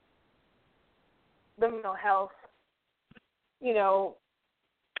the mental health,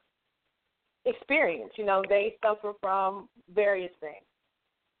 experience. They suffer from various things.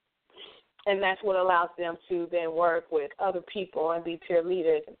 And that's what allows them to then work with other people and be peer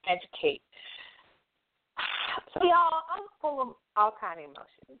leaders and educate. So, y'all, I'm full of all kind of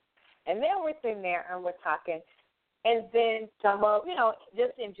emotions. And then we're sitting there and we're talking. And then some of,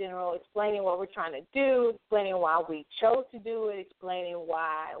 just in general, explaining what we're trying to do, explaining why we chose to do it, explaining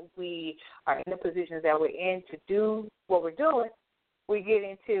why we are in the positions that we're in to do what we're doing, we get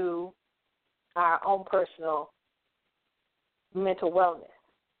into our own personal mental wellness.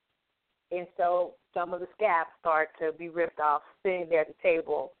 And so some of the scabs start to be ripped off sitting there at the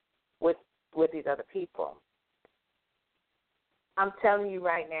table with these other people. I'm telling you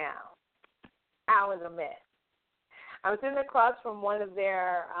right now, I was a mess. I was sitting across from one of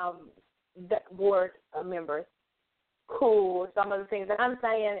their board members who some of the things that I'm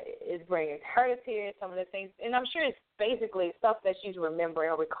saying is bringing her to tears, some of the things, and I'm sure it's basically stuff that she's remembering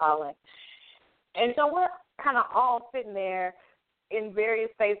or recalling. And so we're kind of all sitting there in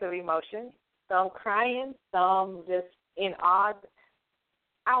various states of emotion, some crying, some just in awe.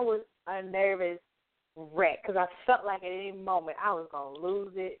 I was a nervous wreck because I felt like at any moment I was going to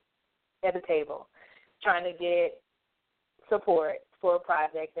lose it at the table trying to get support for a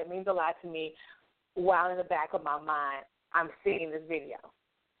project that means a lot to me while in the back of my mind I'm seeing this video.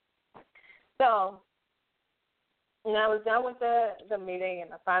 So when I was done with the meeting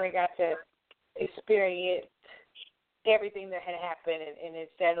and I finally got to experience everything that had happened and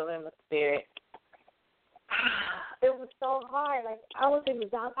it settled in my spirit, it was so hard. Like I was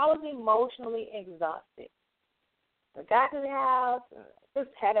exhausted. I was emotionally exhausted. I got to the house, just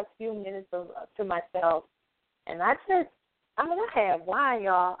had a few minutes to myself, and I had wine,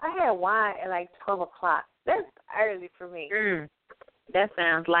 y'all. I had wine at like 12 o'clock. That's early for me. That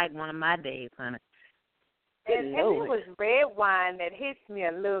sounds like one of my days, honey. And it was red wine that hits me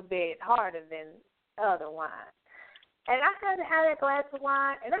a little bit harder than other wine. And I had to have that glass of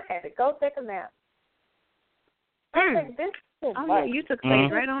wine, and I had to go take a nap. Yeah, you took a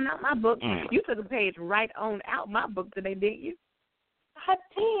page right on out my book. You took a page right on out my book today, didn't you? I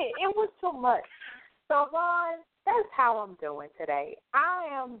did. It was too much. So, Ron, that's how I'm doing today. I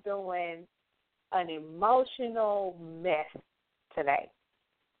am doing an emotional mess today.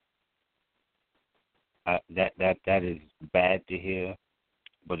 That is bad to hear,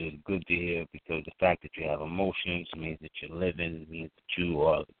 but it's good to hear because the fact that you have emotions means that you're living, means that you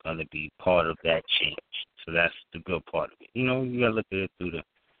are going to be part of that change. So that's the good part of it. You got to look at it through the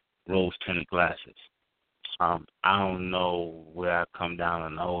rose-tinted glasses. I don't know where I come down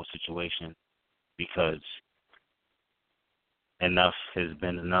on the whole situation because enough has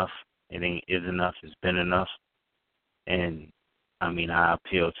been enough. It ain't is enough. It's been enough. And, I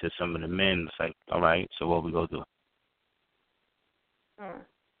appeal to some of the men. It's like, all right, so what we going to do?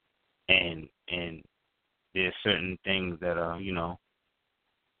 And there's certain things that are,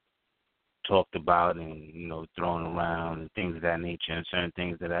 talked about and, thrown around and things of that nature, and certain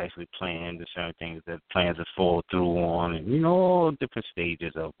things that are actually planned and certain things that plans to fall through on, and, all different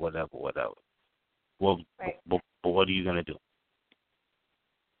stages of whatever. Well, right. but what are you going to do?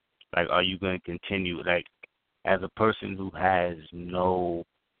 Like, are you going to continue, like, as a person who has no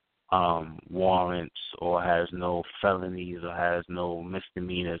warrants or has no felonies or has no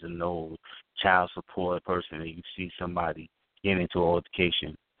misdemeanors and no child support person, and you see somebody get into an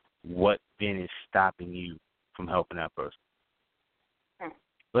altercation, what then is stopping you from helping that person?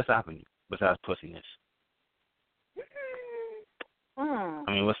 What's stopping you besides pussiness? I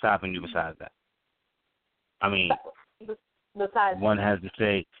mean, what's stopping you besides that? I mean, besides one has to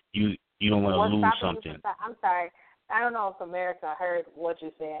say you don't want to lose something. I'm sorry. I don't know if America heard what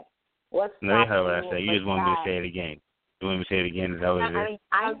you said. No, they heard what I said. You just want me to say it again. You want me to say it again? Is that what it is?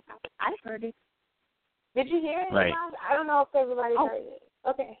 I heard it. Did you hear it? Right. I don't know if everybody heard it.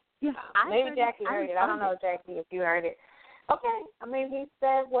 Okay. Yeah, maybe Jackie heard it. I don't know, Jackie, if you heard it. Okay. I mean, he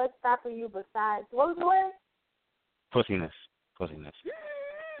said, what's stopping you besides, what was the word? Pussiness. Okay.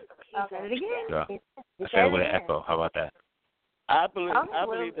 Said it again. Yeah. I said it with an echo. How about that? I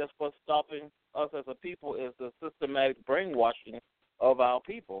believe that's what's stopping us as a people is the systematic brainwashing of our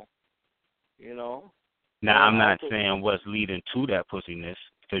people. Now, I'm not saying what's leading to that pussiness,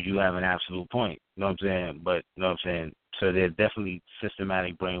 because you have an absolute point. You know what I'm saying? But, you know what I'm saying? So there's definitely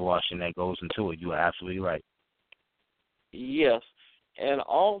systematic brainwashing that goes into it. You are absolutely right. Yes. And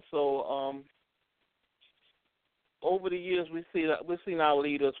also, over the years, we've seen our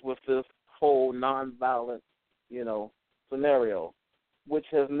leaders with this whole nonviolent, scenario, which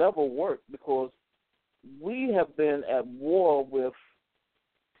has never worked because we have been at war with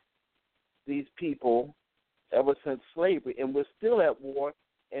these people ever since slavery, and we're still at war,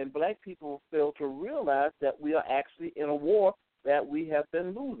 and black people fail to realize that we are actually in a war that we have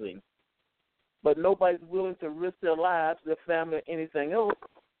been losing. But nobody's willing to risk their lives, their family, or anything else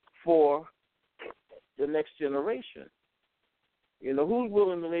for the next generation. Who's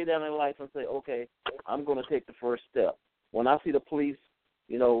willing to lay down their life and say, okay, I'm going to take the first step? When I see the police,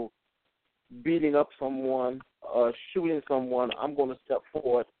 beating up someone, shooting someone, I'm going to step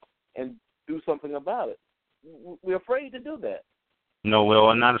forward and do something about it. We're afraid to do that. No,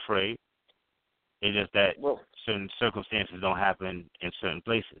 we're not afraid. It's just that certain circumstances don't happen in certain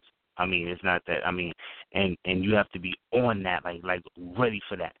places. I mean, it's not that. I mean, and you have to be on that, like ready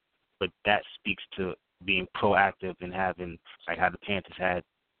for that. But that speaks to being proactive and having, like how the Panthers had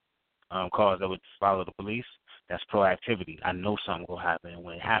cars that would follow the police. That's proactivity. I know something will happen, and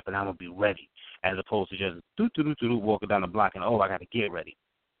when it happens, I'm gonna be ready, as opposed to just walking down the block and I gotta get ready.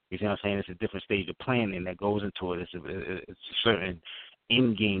 You see what I'm saying? It's a different stage of planning that goes into it. It's a certain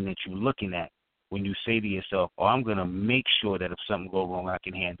end game that you're looking at when you say to yourself, I'm going to make sure that if something goes wrong, I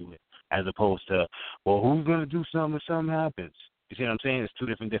can handle it, as opposed to, who's going to do something if something happens? You see what I'm saying? It's two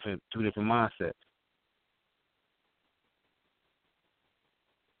different mindsets.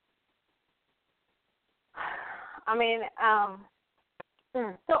 I mean,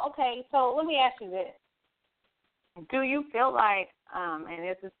 so let me ask you this. Do you feel like, and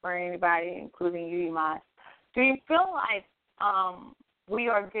this is for anybody, including you, Iman, do you feel like we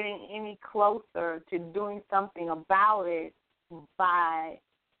are getting any closer to doing something about it by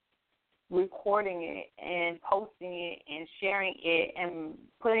recording it and posting it and sharing it and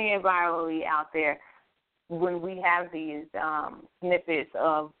putting it virally out there when we have these snippets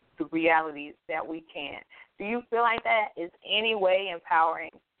of the realities that we can't? Do you feel like that is any way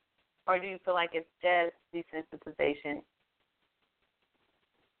empowering, or do you feel like it's just desensitization?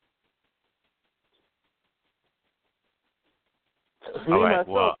 All right,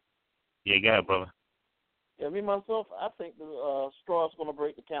 well, yeah, go ahead, brother. Yeah, me, myself, I think the straw is going to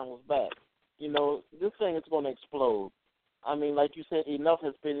break the camel's back. This thing is going to explode. I mean, like you said, enough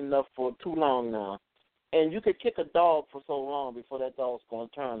has been enough for too long now. And you could kick a dog for so long before that dog's going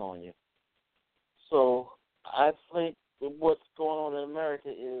to turn on you. So I think what's going on in America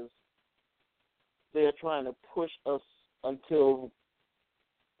is they're trying to push us until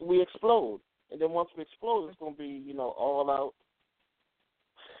we explode. And then once we explode, it's going to be, all out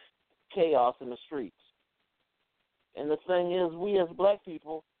chaos in the streets. And the thing is, we as black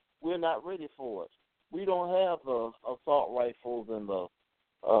people, we're not ready for it. We don't have the assault rifles and the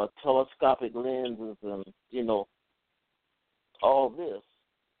telescopic lenses and, all this.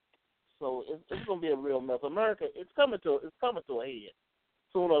 So it's going to be a real mess. America, it's coming to a head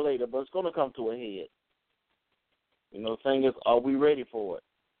sooner or later, but it's going to come to a head. The thing is, are we ready for it?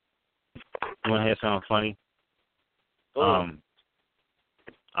 You want to hear something funny?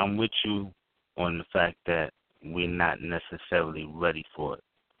 I'm with you on the fact that we're not necessarily ready for it.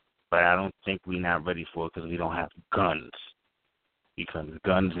 but I don't think we're not ready for it because we don't have guns. Because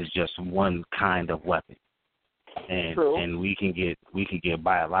guns is just one kind of weapon, and we can get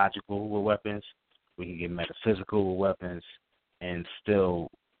biological with weapons, we can get metaphysical with weapons, and still,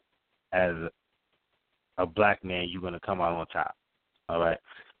 as a black man, you're gonna come out on top. All right.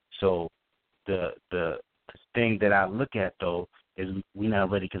 So the thing that I look at though is we're not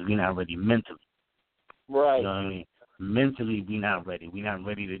ready because we're not ready mentally. Right. You know what I mean? Mentally, we're not ready. We're not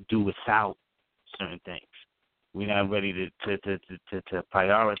ready to do without certain things. We're not ready to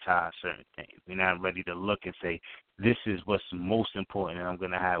prioritize certain things. We're not ready to look and say, this is what's most important and I'm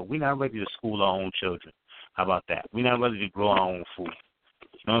going to have. We're not ready to school our own children. How about that? We're not ready to grow our own food.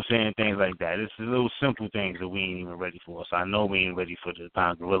 You know what I'm saying? Things like that. It's the little simple things that we ain't even ready for. So I know we ain't ready for the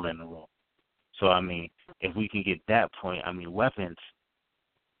pound gorilla in the room. So, I mean, if we can get that point, I mean, weapons,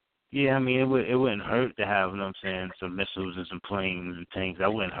 yeah, I mean, it wouldn't hurt to have, you know what I'm saying, some missiles and some planes and things.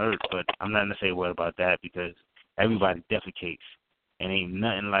 That wouldn't hurt, but I'm not necessarily worried about that because everybody defecates. And ain't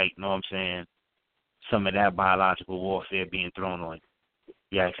nothing like, you know what I'm saying, some of that biological warfare being thrown on you.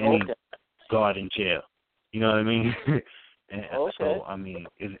 Yeah, any guard in jail. You know what I mean? And so, I mean,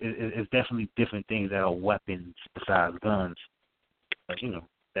 it's definitely different things that are weapons besides guns. But, you know,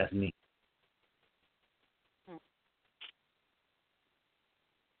 that's me.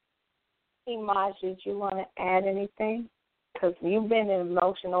 Imaj, did you want to add anything? Because you've been in an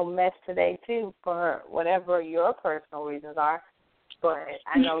emotional mess today, too, for whatever your personal reasons are. But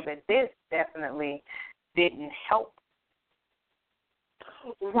I know that this definitely didn't help.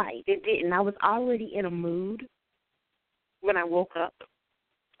 Right, it didn't. I was already in a mood when I woke up.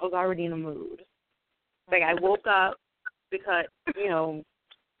 I was already in a mood. Like, I woke up because, you know,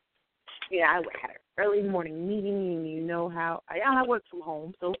 I had an early morning meeting, and you know how I work from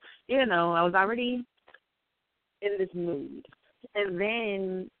home. So, you know, I was already in this mood. And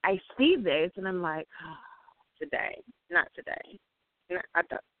then I see this, and I'm like, oh, not today.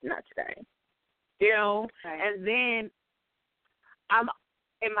 Not today. You know, right. And then I'm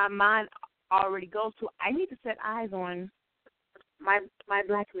in my mind already goes to, I need to set eyes on my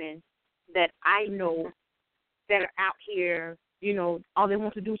black men that I know that are out here, you know, all they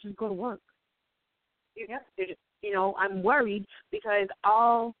want to do is just go to work. You know, I'm worried because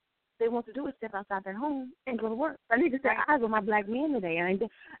all they want to do is step outside their home and go to work. So I need to set eyes on my black men today, and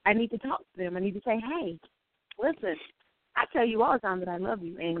I need to talk to them. I need to say, hey, listen, I tell you all the time that I love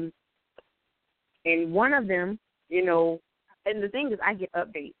you. And one of them, you know, and the thing is I get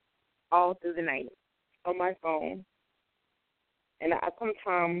updates all through the night on my phone. And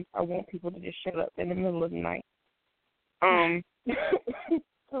sometimes I want people to just shut up in the middle of the night. I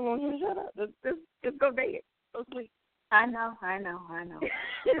want you to shut up. Just go to bed. Go sleep. I know.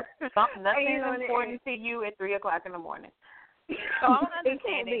 Nothing is important to you at 3 o'clock in the morning. So I'm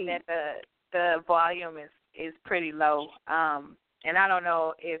understanding that the volume is pretty low. And I don't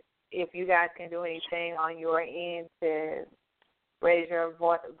know if you guys can do anything on your end to raise your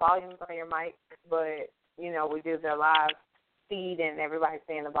volumes on your mic, but, you know, we do the live feed and everybody's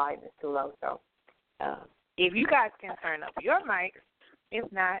saying the volume is too low. So if you guys can turn up your mics, if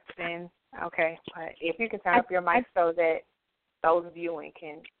not, then okay. But if you can turn up your mic so that those viewing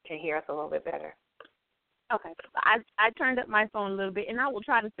can hear us a little bit better. Okay. I turned up my phone a little bit, and I will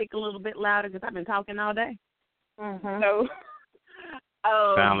try to speak a little bit louder because I've been talking all day. Mm-hmm. So,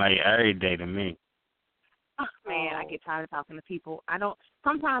 sound like every day to me. Oh, man, I get tired of talking to people.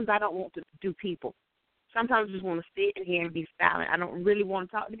 Sometimes I don't want to do people. Sometimes I just want to sit in here and be silent. I don't really want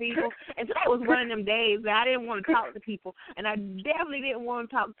to talk to people. And today was one of them days that I didn't want to talk to people. And I definitely didn't want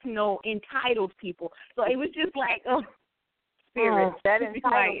to talk to entitled people. So it was just like, spirit. That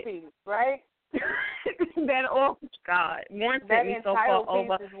entitled piece, right? That, oh, God. One that me so far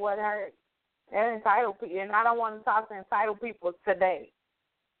over. Is what hurt. That entitled people. And I don't want to talk to entitled people today.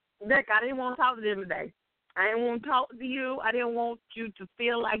 Look, I didn't want to talk to them today. I didn't want to talk to you. I didn't want you to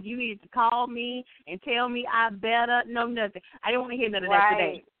feel like you needed to call me and tell me I better. No, nothing. I didn't want to hear none of that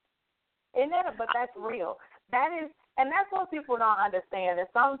today. But that's real. And that's what people don't understand. That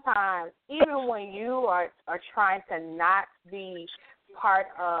sometimes, even when you are trying to not be part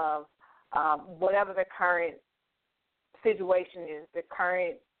of whatever the current situation is, the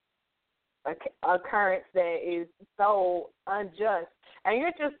current occurrence that is so unjust, and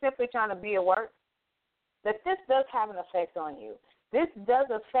you're just simply trying to be at work, that this does have an effect on you. This does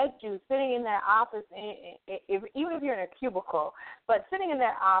affect you sitting in that office, even if you're in a cubicle, but sitting in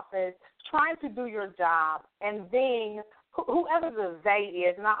that office trying to do your job, and then whoever the they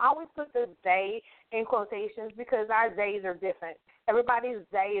is, and I always put the they in quotations because our theys are different. Everybody's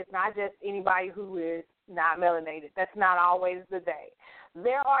they is not just anybody who is not melanated. That's not always the they.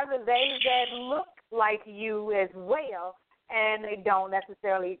 there are the they that look like you as well, and they don't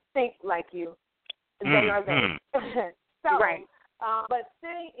necessarily think like you. They are they. So, right. But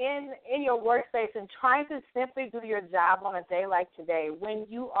sitting in your workspace and trying to simply do your job on a day like today, when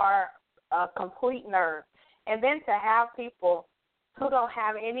you are a complete nerd, and then to have people who don't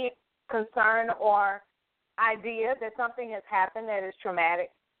have any concern or idea that something has happened that is traumatic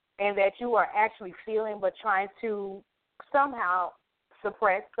and that you are actually feeling but trying to somehow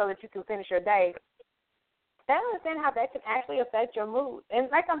suppress so that you can finish your day, I don't understand how that can actually affect your mood. And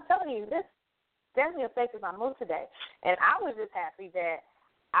like I'm telling you, this definitely affected my mood today. And I was just happy that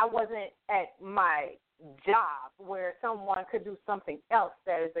I wasn't at my job where someone could do something else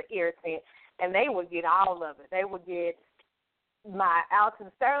that is an irritant, and they would get all of it. They would get my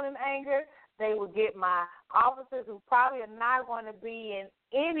Alton Sterling anger. They would get my officers who probably are not going to be in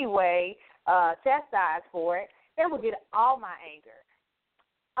any way chastised for it. They would get all my anger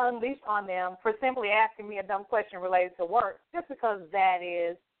unleashed on them for simply asking me a dumb question related to work, just because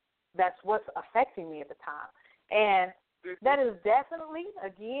that's what's affecting me at the time. And that is definitely,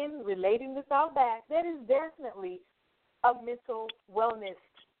 again, relating this all back, that is definitely a mental wellness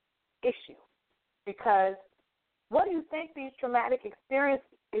issue. Because what do you think these traumatic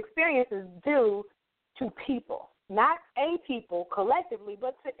experiences do to people? Not a people collectively,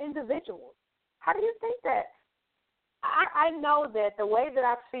 but to individuals. How do you think that? I know that the way that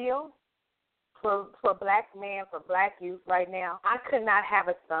I feel for black men, for black youth right now, I could not have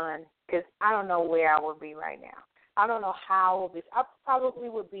a son because I don't know where I would be right now. I don't know how I would be. I probably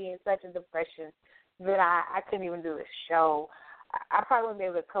would be in such a depression that I couldn't even do a show. I probably wouldn't be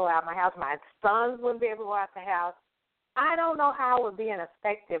able to go out of my house. My sons wouldn't be able to go out the house. I don't know how I would be an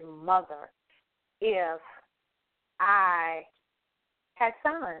effective mother if I had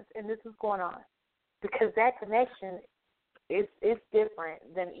sons and this was going on, because that connection is different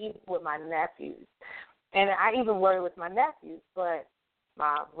than even with my nephews. And I even worry with my nephews, but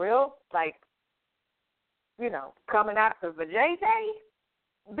my real, coming out of the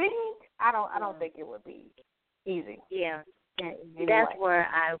JJ being, I don't think it would be easy. Yeah. Anyway.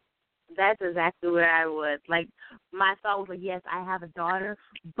 That's exactly where I was. Like, my thought was yes, I have a daughter,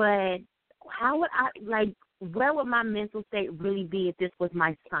 but how would where would my mental state really be if this was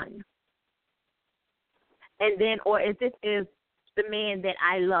my son? And then, or if this is the man that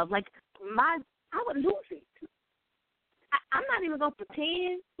I love, I would lose it. I'm not even going to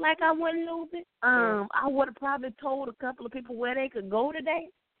pretend like I wouldn't lose it. I would have probably told a couple of people where they could go today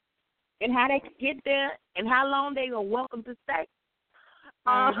and how they could get there and how long they were welcome to stay.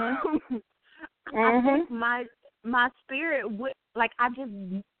 I think my spirit would,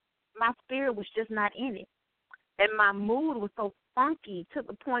 my spirit was just not in it. And my mood was so funky to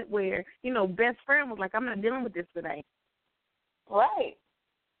the point where, best friend was like, I'm not dealing with this today. Right.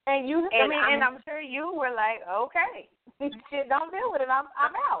 And you, and I'm sure you were like, okay, shit, don't deal with it. I'm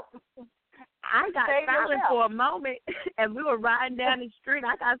out. I got silent for a moment, and we were riding down the street.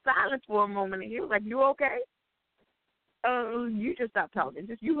 I got silent for a moment, and he was like, "You okay?" You just stop talking.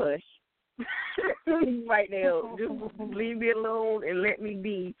 Just you hush. Right now, just leave me alone and let me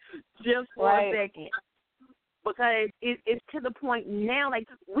be just for a second. Because it's to the point now,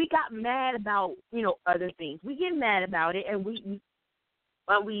 we got mad about, other things. We get mad about it, and we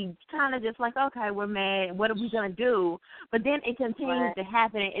kind of just okay, we're mad, what are we going to do? But then it continues to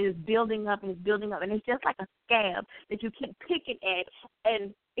happen, and it's building up, and it's just like a scab that you keep picking at,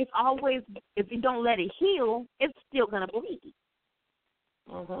 and it's always, if you don't let it heal, it's still going to bleed.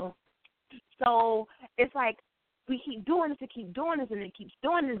 So it's like we keep doing this, and keep doing this, and it keeps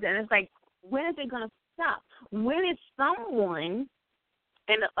doing this, and it's like, when is it going to stop? When is someone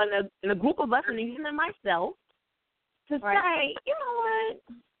in a group of us, and even myself, to say, you know what?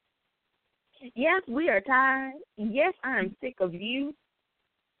 Yes, we are tired. Yes, I am sick of you.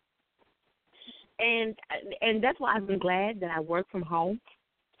 And that's why I've been glad that I work from home.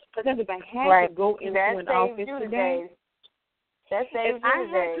 Because if I had to go into an office today,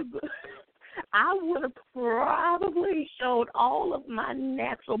 I would have probably showed all of my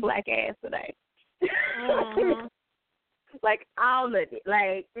natural black ass today. All of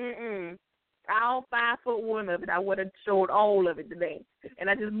it. All 5'1" of it, I would have showed all of it today. And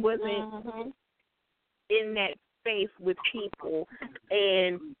I just wasn't in that space with people.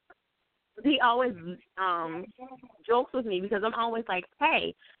 And he always jokes with me because I'm always like,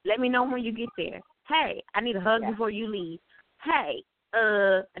 hey, let me know when you get there. Hey, I need a hug before you leave. Hey,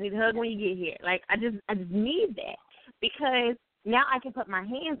 I need a hug when you get here. I just need that because now I can put my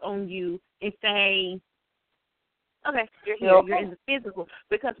hands on you and say, okay, you're here. You're in the physical.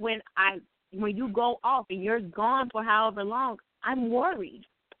 Because when I when you go off and you're gone for however long, I'm worried.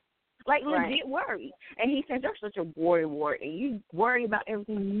 Like, legit worried. And he says, you're such a worry, and you worry about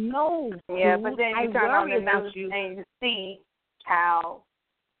everything. No, yeah, dude, but then I you turn on worry the about news you. and you see how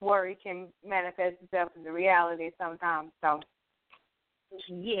worry can manifest itself into reality sometimes. So,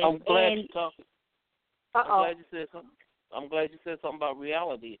 yes, I'm glad and you talked. uh-oh. I'm glad you said something about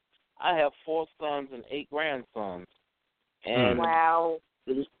reality. I have 4 sons and 8 grandsons, and wow.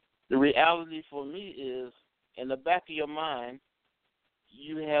 The reality for me is, in the back of your mind,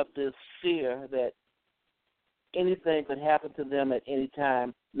 you have this fear that anything could happen to them at any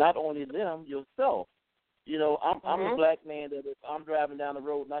time. Not only them, yourself. You know, I'm a black man that if I'm driving down the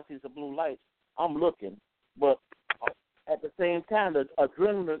road and I see some blue lights, I'm looking. But at the same time, the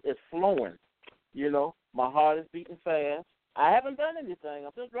adrenaline is flowing. You know, my heart is beating fast. I haven't done anything.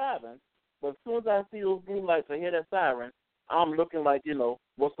 I'm just driving. But as soon as I see those blue lights, I hear that siren, I'm looking like, you know,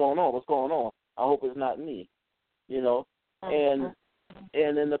 what's going on? What's going on? I hope it's not me. You know, and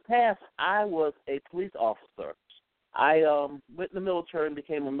in the past, I was a police officer. I went in the military and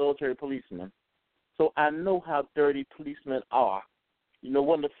became a military policeman. So I know how dirty policemen are. You know,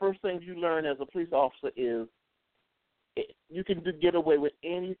 one of the first things you learn as a police officer is you can get away with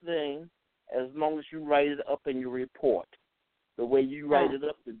anything as long as you write it up in your report. The way you write it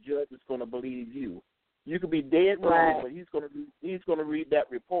up, the judge is going to believe you. You could be dead wrong, but he's going to read that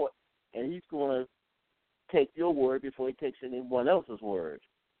report, and he's going to take your word before he takes anyone else's word.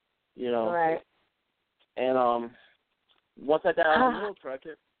 You know. Right. And once I got out of the military,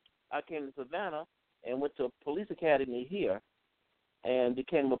 I came to Savannah and went to a police academy here, and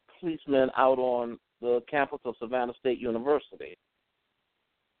became a policeman out on the campus of Savannah State University.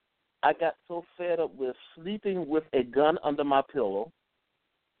 I got so fed up with sleeping with a gun under my pillow,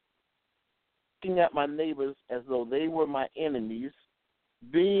 looking at my neighbors as though they were my enemies,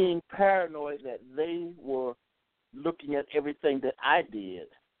 being paranoid that they were looking at everything that I did.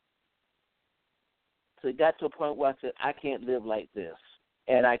 So it got to a point where I said, I can't live like this,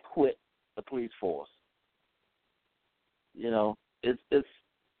 and I quit the police force. You know, it is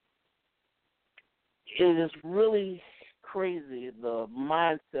really crazy, the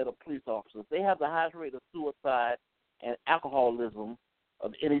mindset of police officers. They have the highest rate of suicide and alcoholism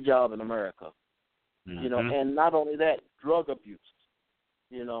of any job in America. You know, and not only that, drug abuse.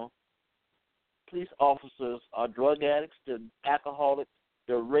 You know, police officers are drug addicts, they're alcoholics,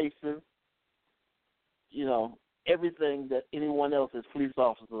 they're racist. You know, everything that anyone else is police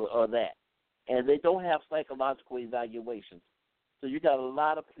officers are that. And they don't have psychological evaluations. So you got a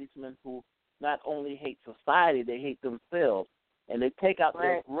lot of policemen who not only hate society, they hate themselves. And they take out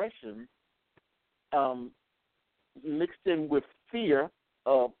their aggression mixed in with fear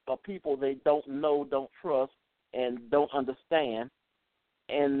of people they don't know, don't trust, and don't understand.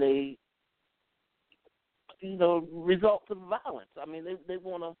 And they, you know, result to violence. I mean, they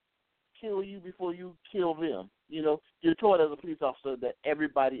want to kill you before you kill them. You know, you're taught as a police officer that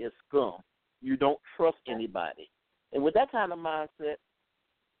everybody is scum. You don't trust anybody. And with that kind of mindset,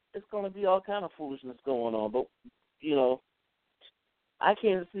 it's going to be all kind of foolishness going on. But, you know, I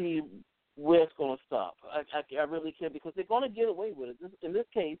can't see where it's going to stop. I really can't, because they're going to get away with it. In this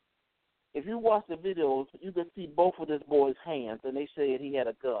case, if you watch the videos, you can see both of this boy's hands, and they said he had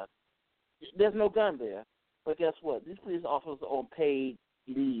a gun. There's no gun there. But guess what? These police officers are on paid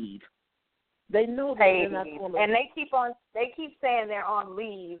leave. They know that they're not going to... And they keep saying they're on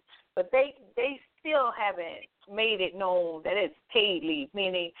leave, but they still haven't made it known that it's paid leave,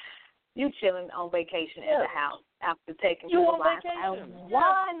 meaning you chilling on vacation at the house after taking you your on life. vacation. And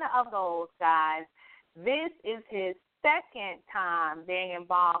one of those guys, this is his second time being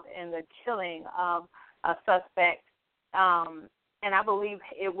involved in the killing of a suspect, and I believe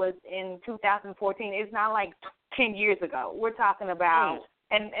it was in 2014. It's not like 10 years ago. We're talking about,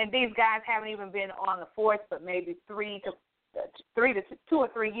 and these guys haven't even been on the force, but maybe 2 or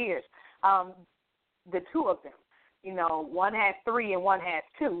 3 years. The two of them, you know, one has 3 and one has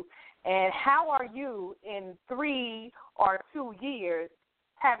 2. And how are you in 3 or 2 years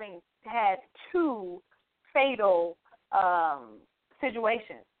having had 2 fatal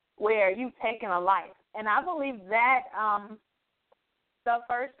situations where you've taken a life? And I believe that the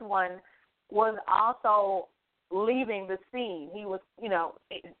first one was also leaving the scene. He was, you know,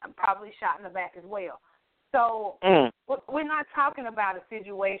 probably shot in the back as well. So we're not talking about a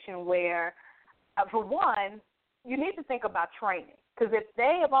situation where, for one, you need to think about training. Because if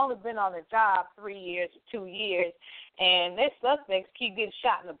they have only been on the job 3 years or 2 years, and their suspects keep getting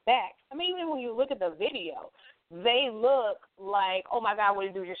shot in the back, I mean, even when you look at the video, they look like, oh, my God, what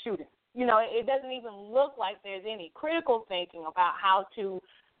did you do? Just shoot him. You know, it doesn't even look like there's any critical thinking about how to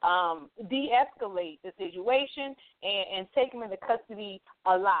de-escalate the situation and take him into custody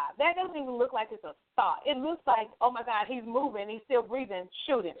alive. That doesn't even look like it's a thought. It looks like, oh, my God, he's moving, he's still breathing,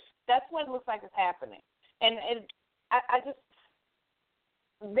 shoot him. That's what it looks like is happening. And I just,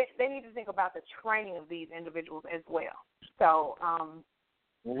 they need to think about the training of these individuals as well. So,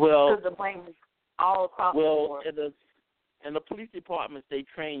 because the blame is all across the board. Well, in the police departments, they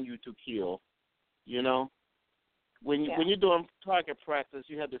train you to kill, you know. When you're doing target practice,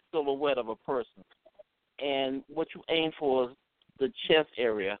 you have the silhouette of a person, and what you aim for is the chest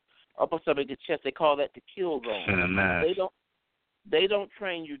area, upper stomach, the chest. They call that the kill zone. They don't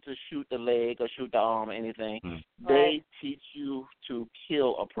train you to shoot the leg or shoot the arm or anything. They teach you to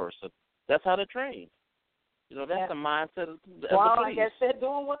kill a person. That's how they're trained. You know, that's the mindset of the police. Well, I guess they're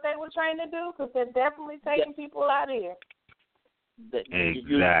doing what they were trained to do, because they're definitely taking people out of here.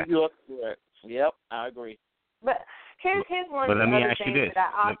 Exactly. You're correct. Yep, I agree. But here's one of the other things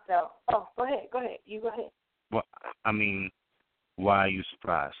that I also. Go ahead. You go ahead. Well, I mean, why are you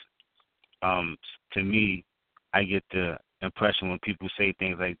surprised? To me, I get the impression when people say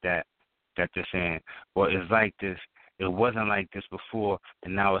things like that they're saying, well, it's like this. It wasn't like this before,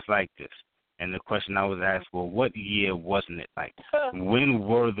 and now it's like this. And the question I was asked, well, what year wasn't it like? When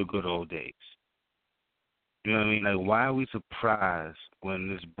were the good old days? You know what I mean? Like, why are we surprised when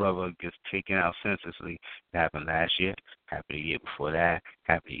this brother gets taken out senselessly? It happened last year, happened the year before that,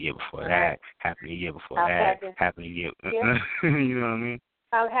 happened the year before that, happened the year before that, happened the year. Yeah. You know what I mean?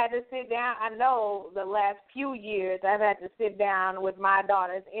 I've had to sit down. I know the last few years I've had to sit down with my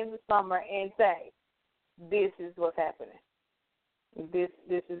daughters in the summer and say, this is what's happening.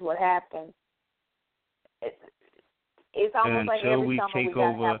 This is what happened. It's almost like every summer we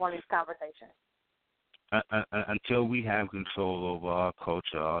got to have one of these conversations. Until we have control over our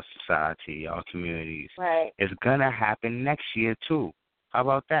culture, our society, our communities, right, it's going to happen next year, too. How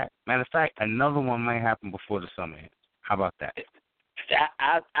about that? Matter of fact, another one might happen before the summer ends. How about that?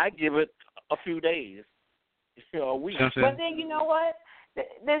 I give it a few days, a week. But then you know what?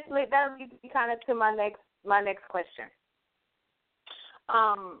 That'll lead me kind of to my next question.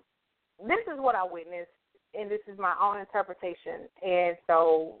 This is what I witnessed, and this is my own interpretation, and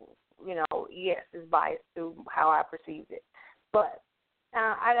so, you know, yes, it's biased to how I perceived it. But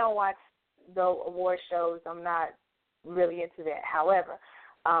I don't watch the award shows. I'm not really into that. However,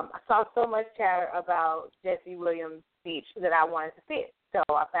 I saw so much chatter about Jesse Williams' speech that I wanted to see it. So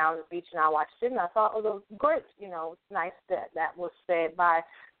I found the speech and I watched it, and I thought it was great. You know, it's nice that was said by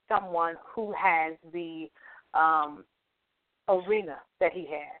someone who has the arena that he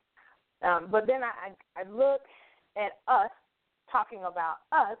had. But then I look at us, talking about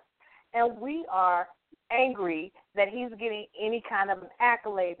us, and we are angry that he's getting any kind of an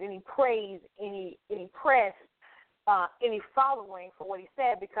accolade, any praise, any press, any following for what he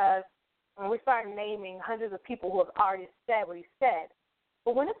said, because when we start naming hundreds of people who have already said what he said,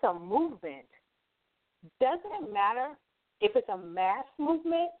 but when it's a movement, doesn't it matter if it's a mass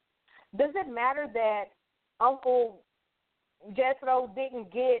movement? Does it matter that Uncle Jethro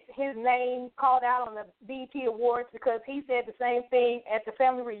didn't get his name called out on the BET Awards because he said the same thing at the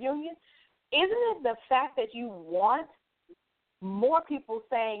family reunion? Isn't it the fact that you want more people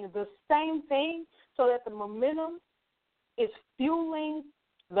saying the same thing so that the momentum is fueling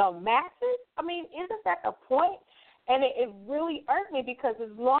the masses? I mean, isn't that the point? And it really irked me, because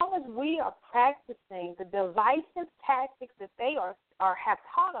as long as we are practicing the divisive tactics that they have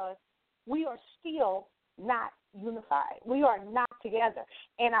taught us, we are still not unified. We are not together.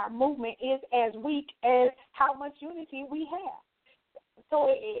 And our movement is as weak as how much unity we have. So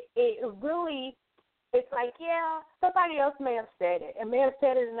it really, it's like, yeah, somebody else may have said it and may have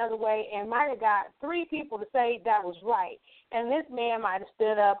said it another way and might have got 3 people to say that was right. And this man might have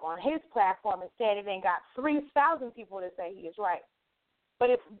stood up on his platform and said it and got 3,000 people to say he is right. But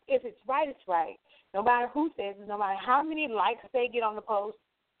if it's right, it's right. No matter who says it, no matter how many likes they get on the post,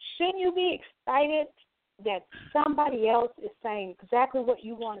 shouldn't you be excited that somebody else is saying exactly what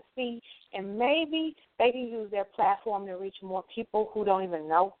you want to see, and maybe they can use their platform to reach more people who don't even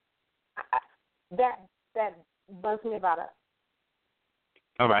know? That bugs me about us.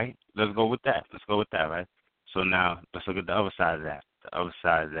 All right, let's go with that. Right? So now let's look at the other side of that. The other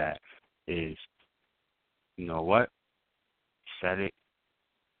side of that is, you know what? Said it.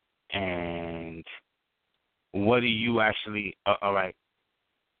 And what do you actually, all right,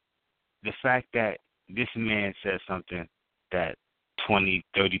 the fact that this man said something that 20,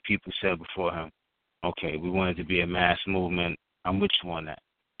 30 people said before him, okay, we want it to be a mass movement, I'm with you on that.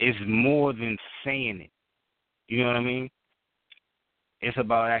 It's more than saying it. You know what I mean? It's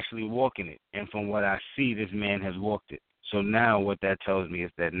about actually walking it. And from what I see, this man has walked it. So now what that tells me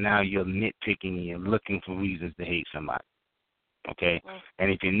is that now you're nitpicking and you're looking for reasons to hate somebody. Okay?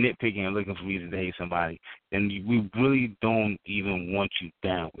 And if you're nitpicking and looking for reasons to hate somebody, then we really don't even want you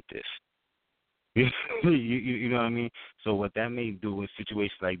down with this. You know what I mean? So what that may do in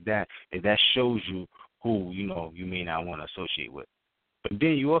situations like that is that shows you who, you may not want to associate with. But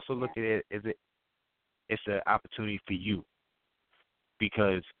then you also look at it as it's an opportunity for you.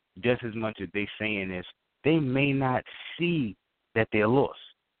 Because just as much as they saying this, they may not see that they're lost.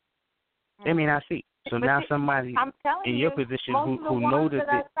 They may not see. So now somebody in your position who know that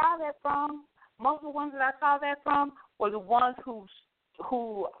most of the ones that I saw that from were the ones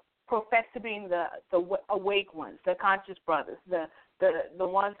who profess to being the awake ones, the conscious brothers, the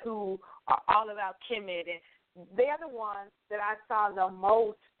ones who are all about Kemet, and they're the ones that I saw the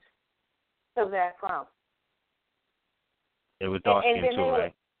most of that from. They were dark skinned too,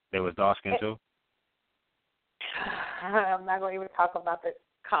 right? They were dark skinned too? I'm not going to even talk about the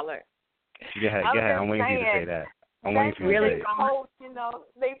color. Go ahead. I'm waiting for you to say that. I'm waiting for you to say that.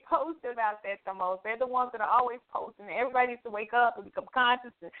 They post about that the most. They're the ones that are always posting. Everybody needs to wake up and become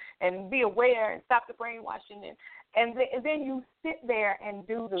conscious and be aware and stop the brainwashing. And then you sit there and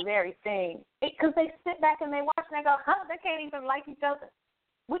do the very thing. Because they sit back and they watch and they go, they can't even like each other.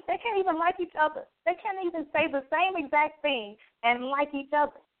 They can't even like each other. They can't even say the same exact thing and like each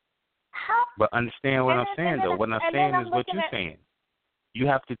other. How? But understand what I'm saying, though. What I'm saying is what you're saying. You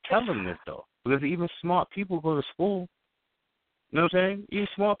have to tell them this, though. Because even smart people go to school. You know what I'm saying? Even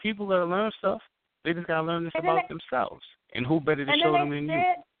smart people got to learn stuff. They just got to learn this about themselves. And who better to show them than you?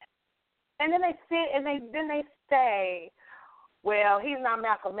 And then they sit and they say, well, he's not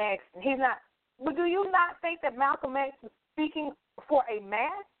Malcolm X. He's not. But do you not think that Malcolm X was speaking for a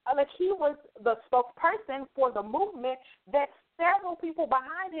mass? Like he was the spokesperson for the movement that several people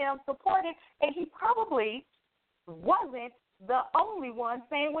behind him supported, and he probably wasn't the only one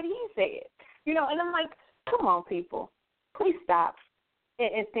saying what he said. And I'm like, come on, people. Please stop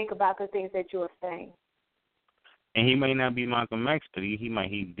and think about the things that you are saying. And he may not be Malcolm X, but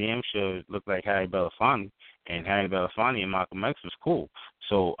he damn sure look like Harry Belafonte. And Harry Belafonte and Malcolm X was cool.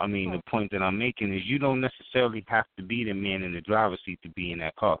 So, I mean, the point that I'm making is you don't necessarily have to be the man in the driver's seat to be in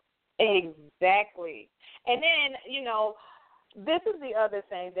that car. Exactly. And then, this is the other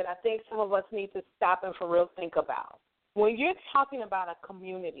thing that I think some of us need to stop and for real think about. When you're talking about a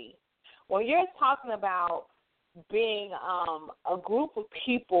community, when you're talking about being a group of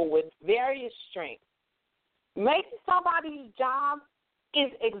people with various strengths, maybe somebody's job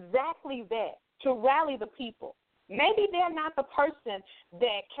is exactly that, to rally the people. Maybe they're not the person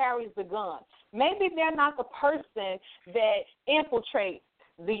that carries the gun. Maybe they're not the person that infiltrates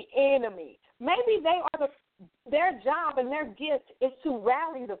the enemy. Maybe their job and their gift is to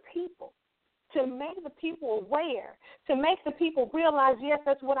rally the people, to make the people aware, to make the people realize, yes,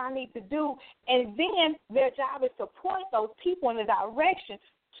 that's what I need to do. And then their job is to point those people in a direction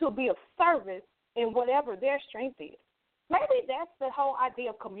to be of service in whatever their strength is. Maybe that's the whole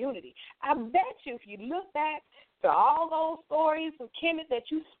idea of community. I bet you if you look back to all those stories of Kemet that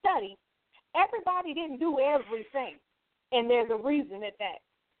you study, everybody didn't do everything. And there's a reason that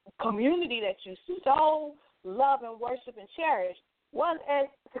community that you so love and worship and cherish wasn't as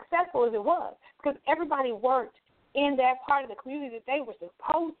successful as it was, because everybody worked in that part of the community that they were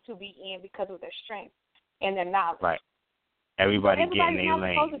supposed to be in because of their strength and their knowledge. Right. Everybody getting their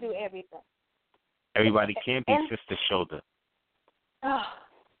lane. Supposed to do everything. Everybody can't be sister shoulder.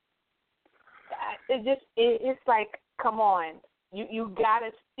 It's like, come on, you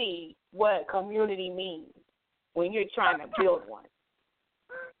gotta see what community means when you're trying to build one.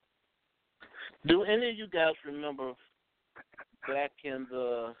 Do any of you guys remember back in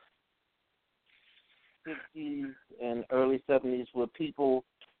the 60s and early 70s where people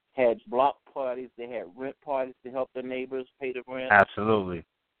had block parties, they had rent parties to help their neighbors pay the rent? Absolutely.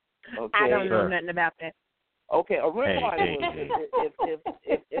 Okay. I don't know nothing about that. Okay, a rent party was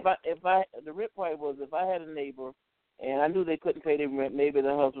the rent party was if I had a neighbor and I knew they couldn't pay their rent, maybe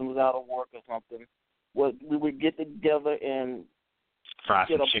their husband was out of work or something. We would get together and fry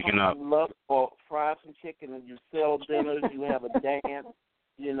some chicken up. Or fry some chicken, and you sell dinners. You have a dance.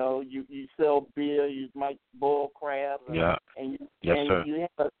 You sell beer. You might boil crab. And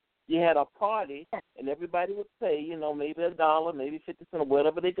you had a party, and everybody would pay. Maybe $1, maybe 50 cents,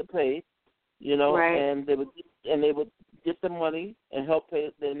 whatever they could pay. Right. And they would get the money and help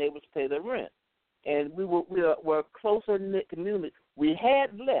their neighbors pay their rent. And we were a closer knit community. We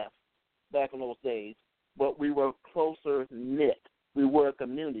had less back in those days, but we were closer knit. We were a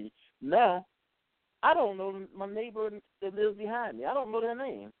community. Now, I don't know my neighbor that lives behind me. I don't know their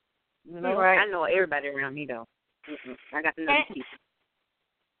name. Right. I know everybody around me, though. I got another piece.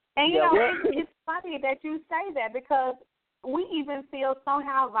 And, you know, it's funny that you say that because we even feel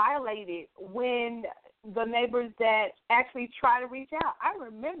somehow violated when the neighbors that actually try to reach out. I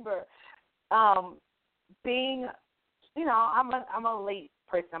remember being, you know, I'm a late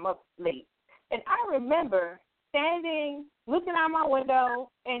person. I'm up late. And I remember standing, looking out my window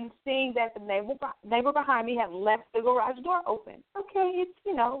and seeing that the neighbor behind me had left the garage door open. Okay, it's,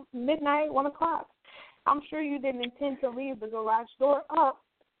 you know, midnight, 1 o'clock. I'm sure you didn't intend to leave the garage door up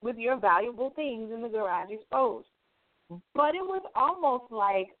with your valuable things in the garage exposed. But it was almost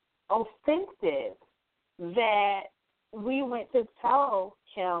like offensive that we went to tell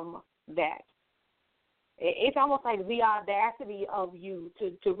him that. It's almost like the audacity of you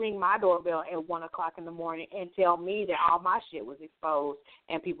to ring my doorbell at 1 o'clock in the morning and tell me that all my shit was exposed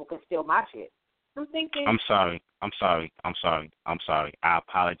and people can steal my shit. I'm thinking. I'm sorry. I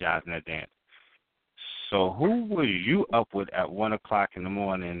apologize in advance. So who were you up with at 1 o'clock in the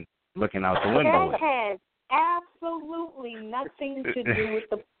morning looking out the window? That has absolutely nothing to do with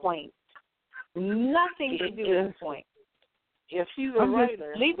the point. Nothing to do with the point. If she's a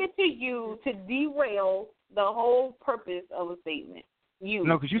writer. Leave it to you to derail the whole purpose of a statement.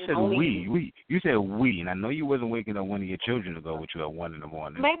 No, because you said we. You said we, and I know you wasn't waking up one of your children to go with you at 1 in the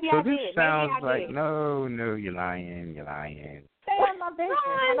morning. Maybe so I this did. sounds Maybe I like did. no, you're lying. Say I'm my business.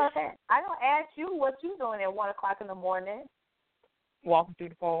 How about that? I don't ask you what you doing at 1 o'clock in the morning. Walking through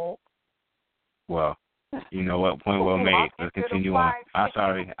the fog. Well, you know what? Point well made. Let's continue on. I'm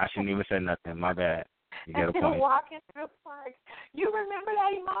sorry. I shouldn't even say nothing. My bad. You got a point. Walking through the park. You remember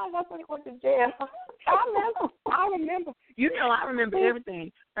that, Iman? That's when he went to jail. I remember. You know, I remember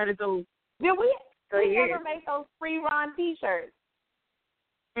everything. That is those. Did we years. never make those free Ron T-shirts?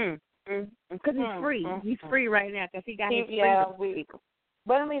 Because he's free. He's free right now because he got his freedom.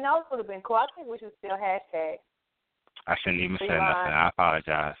 But I mean, those would have been cool. I think we should still hashtag. I shouldn't even say nothing. I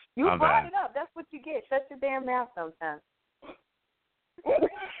apologize. You I'm brought bad. it up. That's what you get. Shut your damn mouth sometimes.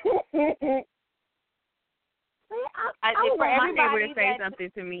 I want my neighbor to say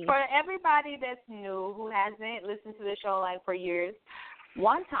something to me. For everybody that's new who hasn't listened to the show like for years,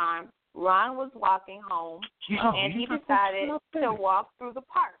 one time Ron was walking home and he decided to walk through the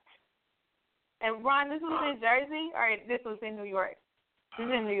park. And Ron, this was in Jersey or this was in New York? This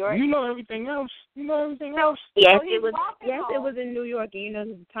is in New York. You know everything else. Yes, so it was. Yes, home. It was in New York. And you know,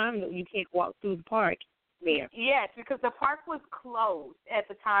 the time that you can't walk through the park there. Yes, because the park was closed at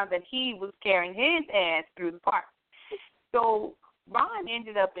the time that he was carrying his ass through the park. So Ron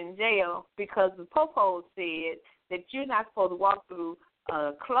ended up in jail because the popo said that you're not supposed to walk through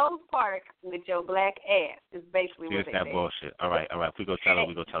a closed park with your black ass. Is basically what they said. Here's that bullshit. All right. If we go tell her,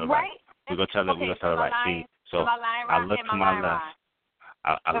 right. right. We go tell her right. See, so I look to my left.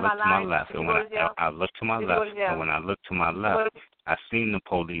 I look to my left, and when I look to my left, and when I look to my left, I seen the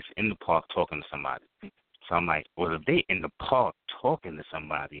police in the park talking to somebody. So I'm like, well, if they in the park talking to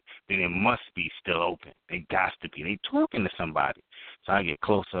somebody, then it must be still open. It got to be. They talking to somebody. So I get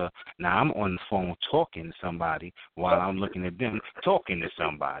closer. Now I'm on the phone talking to somebody while I'm looking at them talking to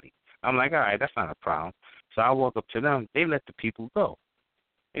somebody. I'm like, all right, that's not a problem. So I walk up to them. They let the people go.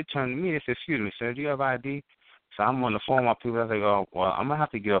 They turn to me and say, excuse me, sir, do you have ID? So I'm on the phone with people. I say, oh, well, I'm going to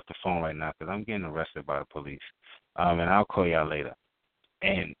have to get off the phone right now because I'm getting arrested by the police. And I'll call y'all later.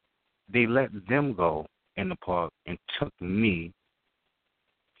 And they let them go in the park and took me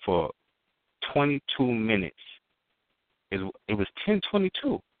for 22 minutes. It was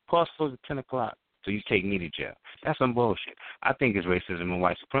 10:22. Park closed at 10 o'clock. So you take me to jail. That's some bullshit. I think it's racism and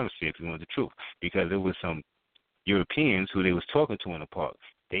white supremacy, if you want the truth, because there was some Europeans who they was talking to in the park.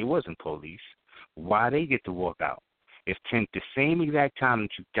 They wasn't police. Why they get to walk out? It's the same exact time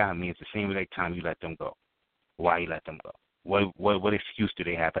that you got me. It's the same exact time you let them go. Why you let them go? What excuse do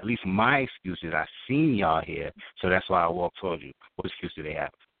they have? At least my excuse is I seen y'all here, so that's why I walked towards you. What excuse do they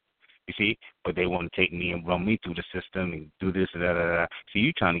have? You see? But they want to take me and run me through the system and do this and that. See,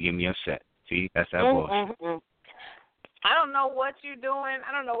 you trying to get me upset. See, that's that bullshit. I don't know what you're doing.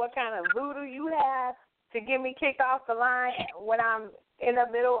 I don't know what kind of voodoo you have to get me kicked off the line when I'm in the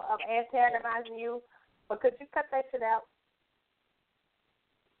middle of antagonizing you. But could you cut that shit out?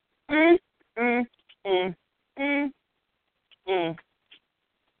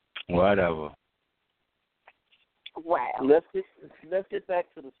 Whatever. Wow. Let's get back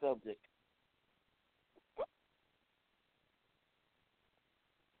to the subject.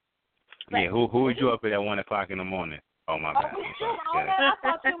 Yeah, who would you up at 1 o'clock in the morning? Oh, my bad. I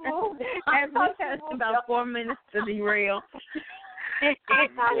thought you moved. About 4 minutes to derail. I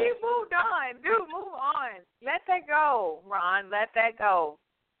thought you moved on. Dude, move on. Let that go, Ron. Let that go.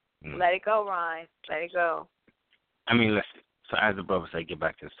 Let it go, Ron. Let it go. I mean, listen. So as the brother said, get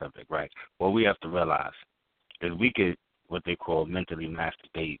back to the subject, right? What we have to realize is we could, what they call mentally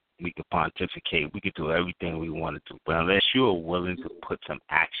masturbate, we could pontificate, we could do everything we want to do. But unless you are willing to put some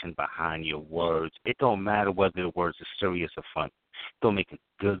action behind your words, it don't matter whether the words are serious or funny. It don't make a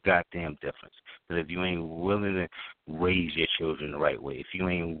good goddamn difference. Because if you ain't willing to raise your children the right way, if you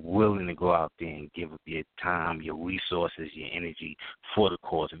ain't willing to go out there and give up your time, your resources, your energy for the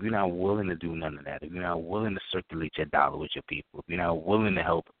cause, if you're not willing to do none of that, if you're not willing to circulate your dollar with your people, if you're not willing to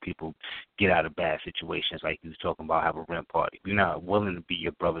help people get out of bad situations like you was talking about, have a rent party, if you're not willing to be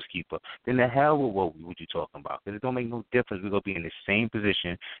your brother's keeper, then the hell with what you talking about. Because it don't make no difference. We're going to be in the same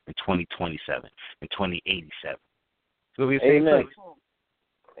position in 2027, in 2087. It's going to be the same Amen. place.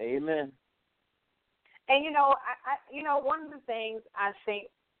 Amen. And one of the things I think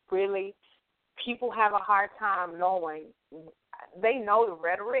really people have a hard time knowing, they know the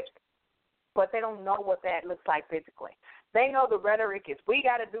rhetoric, but they don't know what that looks like physically. They know the rhetoric is, we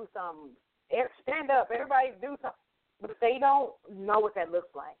got to do something, stand up, everybody do something, but they don't know what that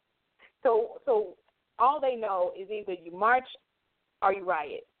looks like. So all they know is either you march or you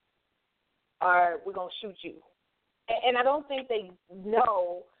riot, or we're going to shoot you. And I don't think they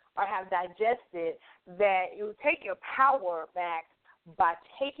know or have digested that you take your power back by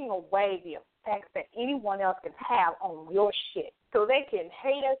taking away the effects that anyone else can have on your shit. So they can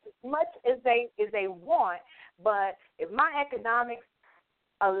hate us as much as they want, but if my economics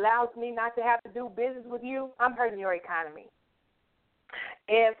allows me not to have to do business with you, I'm hurting your economy.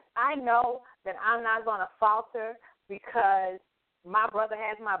 If I know that I'm not going to falter because my brother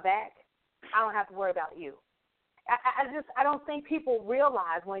has my back, I don't have to worry about you. I don't think people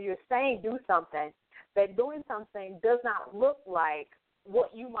realize when you're saying do something, that doing something does not look like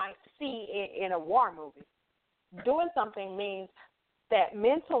what you might see in a war movie. Doing something means that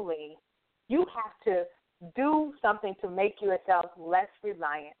mentally you have to do something to make yourself less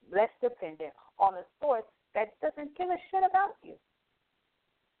reliant, less dependent on a source that doesn't give a shit about you.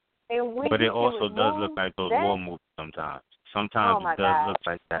 And when but it also does look like those war movies sometimes. Sometimes it does look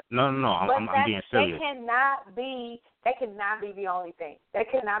like that. No, I'm being serious. That cannot be the only thing. That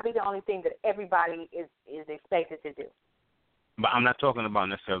cannot be the only thing that everybody is expected to do. But I'm not talking about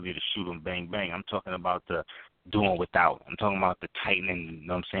necessarily the shoot 'em, bang, bang. I'm talking about the doing without. I'm talking about the tightening, you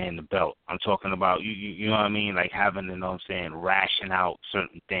know what I'm saying, the belt. I'm talking about, you know what I mean, like having, you know what I'm saying, ration out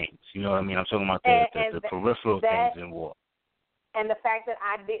certain things. You know what I mean? I'm talking about the peripheral things in war. And the fact that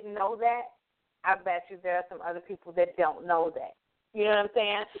I didn't know that, I bet you there are some other people that don't know that. You know what I'm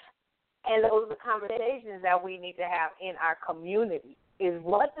saying? And those are conversations that we need to have in our community, is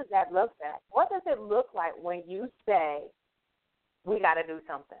what does that look like? What does it look like when you say we got to do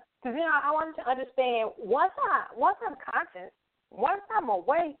something? Because, I want you to understand, once I'm conscious, once I'm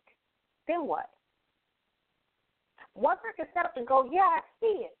awake, then what? Once I can step up and go, yeah, I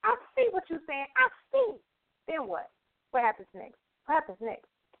see it. I see what you're saying. I see. Then what? What happens next? What happens next?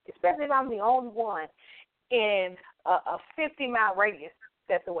 Especially if I'm the only one in a 50-mile radius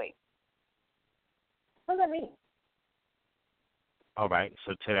that's awake. What does that mean? All right.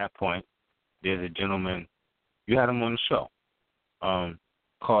 So to that point, there's a gentleman, you had him on the show,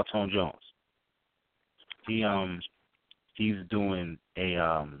 Alton Jones. He's doing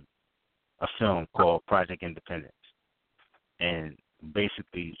a film called Project Independence, and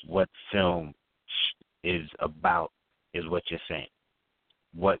basically what film is about is what you're saying.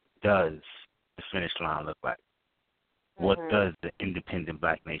 What does the finish line look like? What does the independent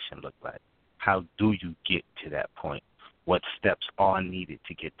black nation look like? How do you get to that point? What steps are needed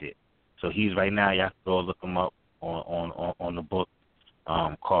to get there? So he's right now, y'all can go look him up on the book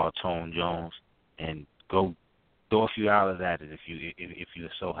called Alton Jones, and go throw a few hours at it if you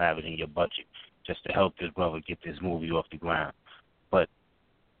so have it in your budget, just to help this brother get this movie off the ground. But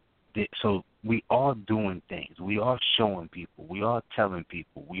so we are doing things. We are showing people. We are telling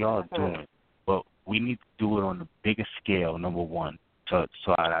people. We are doing. But we need to do it on the bigger scale, number one. So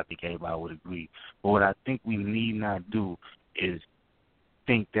I think everybody would agree. But what I think we need not do is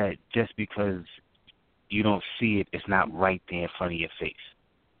think that just because you don't see it, it's not right there in front of your face.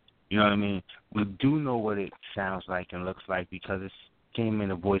 You know what I mean? We do know what it sounds like and looks like because it came in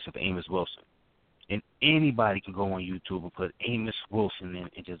the voice of Amos Wilson. And anybody can go on YouTube and put Amos Wilson in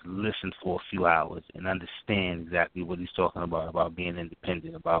and just listen for a few hours and understand exactly what he's talking about being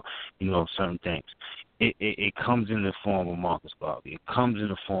independent, about, certain things. It comes in the form of Marcus Garvey. It comes in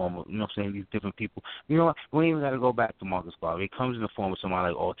the form of, these different people. You know what? We ain't even got to go back to Marcus Garvey. It comes in the form of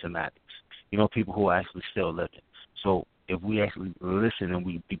somebody like Alton Sterling, people who are actually still living. So if we actually listen and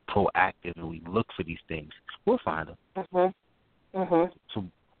we be proactive and we look for these things, we'll find them. So,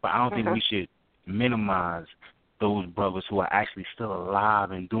 but I don't think we should minimize those brothers who are actually still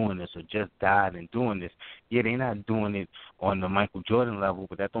alive and doing this or just died and doing this. Yeah, they're not doing it on the Michael Jordan level,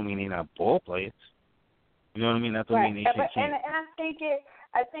 but that don't mean they're not ball players. You know what I mean? That don't mean they can't. And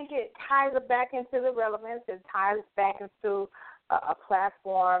I think it ties it back into the relevance. It ties back into a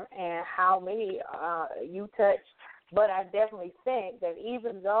platform and how many you touch. But I definitely think that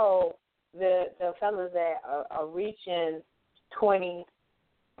even though the fellas that are reaching 20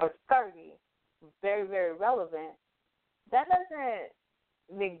 or 30, very, very relevant, that doesn't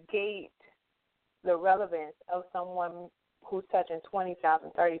negate the relevance of someone who's touching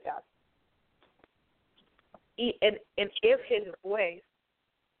 20,000, 30,000. And if his voice,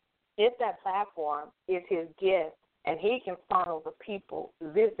 if that platform is his gift, and he can funnel the people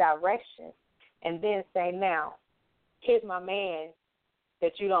this direction, and then say, now, here's my man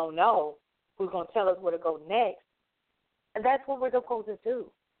that you don't know who's going to tell us where to go next, and that's what we're supposed to do.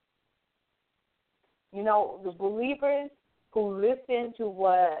 You know, the believers who listen to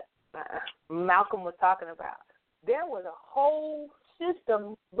what Malcolm was talking about, there was a whole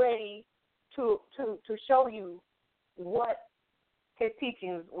system ready to show you what his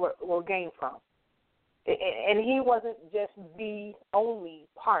teachings were gained from. And he wasn't just the only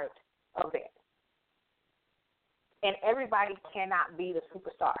part of it. And everybody cannot be the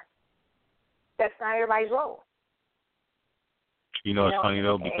superstar. That's not everybody's role. You know, it's funny,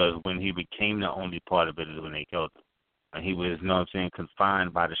 though, because when he became the only part of it is when they killed him. And he was, you know what I'm saying,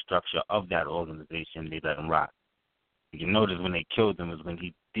 confined by the structure of that organization. They let him rock. You notice when they killed him is when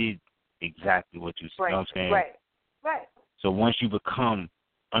he did exactly what you said. You know what I'm saying? Right. So once you become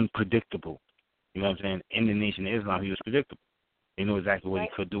unpredictable, you know what I'm saying, in the Nation of Islam, he was predictable. He knew exactly what he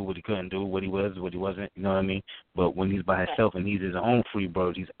could do, what he couldn't do, what he was, what he wasn't, you know what I mean? But when he's by himself and he's his own free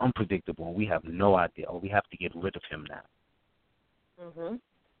bird, he's unpredictable, and we have no idea. We have to get rid of him now.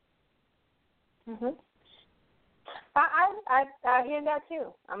 I hear that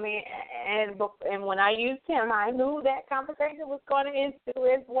too. I mean, and when I used him, I knew that conversation was going to ensue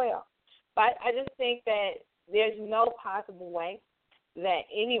as well. But I just think that there's no possible way that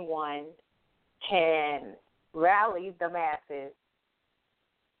anyone can rally the masses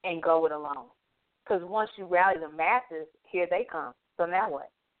and go it alone. Because once you rally the masses, here they come. So now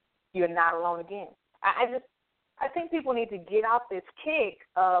what? You're not alone again. I think people need to get off this kick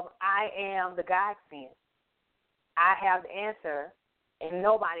of I am the God-sent. I have the answer, and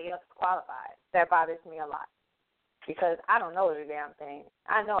nobody else is qualified. That bothers me a lot because I don't know every damn thing.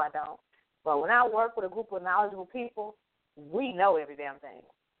 I know I don't. But when I work with a group of knowledgeable people, we know every damn thing.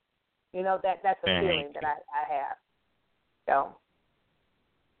 You know, that's a feeling that I have. So.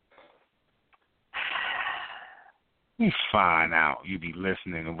 You find out you be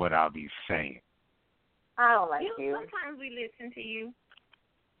listening to what I'll be saying. I don't like you. Sometimes we listen to you.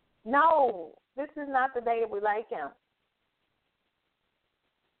 No, this is not the day that we like him.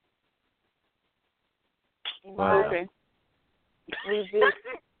 Okay.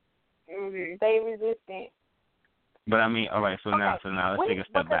 Okay. Stay resistant. But I mean, all right. So now, let's take a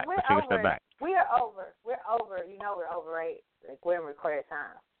step back. Let's take a step back. We're over. You know, we're over, right? Like we're in recorded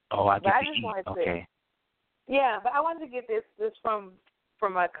time. Oh, I get to eat. Okay. Yeah, but I wanted to get this from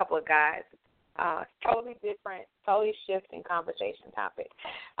a couple of guys. Totally different, totally shifting conversation topic.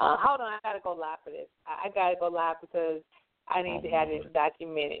 Hold on, I gotta go live for this. I gotta go live because I need to have this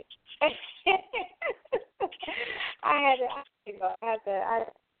documented. I had to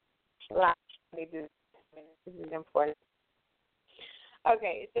live. This is important.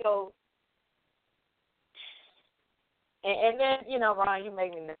 Okay, so and then you know, Ron, you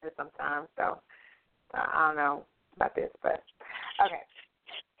make me nervous sometimes, so I don't know about this, but okay.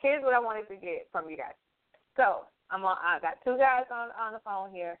 Here's what I wanted to get from you guys. So I got two guys on the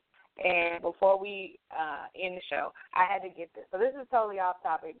phone here, and before we end the show, I had to get this. So this is totally off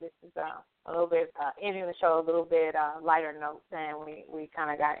topic. This is a little bit ending the show a little bit lighter note, and we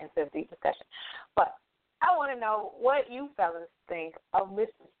kind of got into a deep discussion. But I want to know what you fellas think of Mr.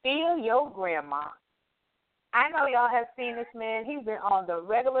 Steal Your Grandma. I know y'all have seen this man. He's been on the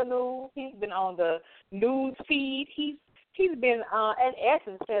regular news. He's been on the news feed. He's been at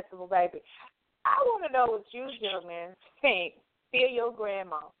Essence Festival, baby. I want to know what you gentlemen think. Steal Your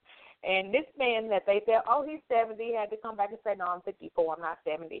Grandma. And this man that they said, oh, he's 70, he had to come back and say, no, I'm 54, I'm not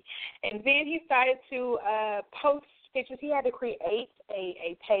 70. And then he started to post pictures. He had to create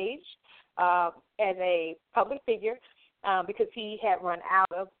a page as a public figure because he had run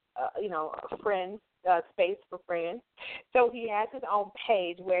out of, friends. Space for friends. So he has his own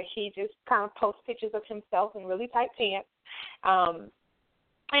page where he just kind of posts pictures of himself in really tight pants, and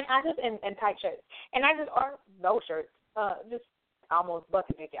tight shirts. And or no shirts, just almost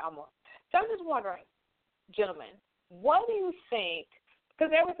bucket naked almost. So I'm just wondering, gentlemen, what do you think?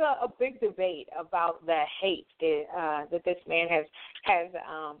 Because there was a big debate about the hate that this man has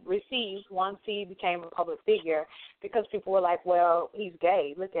received once he became a public figure, because people were like, well, he's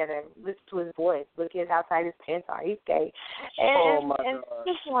gay. Look at him. Listen to his voice. Look at how tight his pants are. He's gay. And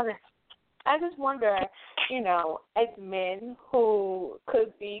I just wonder, you know, as men who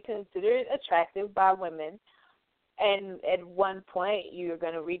could be considered attractive by women, and at one point you're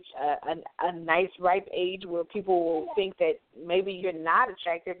going to reach a nice, ripe age where people will think that maybe you're not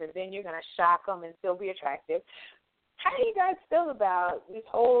attractive, and then you're going to shock them and still be attractive. How do you guys feel about this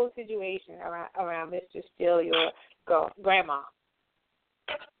whole situation around Mr. Steal Your Grandma?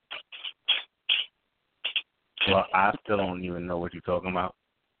 Well, I still don't even know what you're talking about.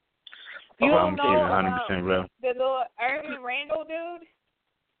 You don't I'm know about 100% real. The little Irvin Randall dude?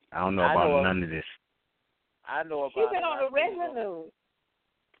 I don't know about none of this. I know about. He's been on the regular news.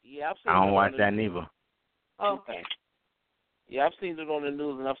 Yeah, I've seen. I don't watch that neither. Okay. Yeah, I've seen it on the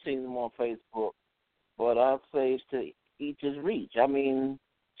news and I've seen them on Facebook. But I'd say it's to each his reach. I mean,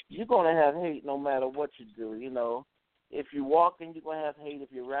 you're gonna have hate no matter what you do. You know, if you're walking, you're gonna have hate.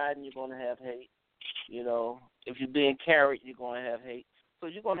 If you're riding, you're gonna have hate. You know, if you're being carried, you're gonna have hate. So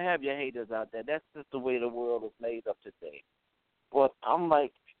you're gonna have your haters out there. That's just the way the world is made up today. But I'm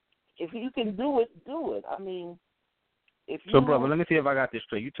like, if you can do it, do it. I mean, if you... So, brother, let me see if I got this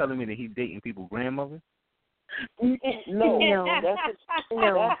straight. You telling me that he's dating people's grandmother? No,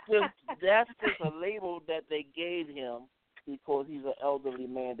 that's just a label that they gave him because he's an elderly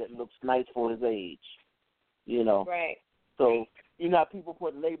man that looks nice for his age. You know. Right. So you know, people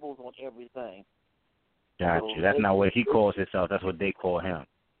put labels on everything. Gotcha. So that's not what he calls himself. That's what they call him.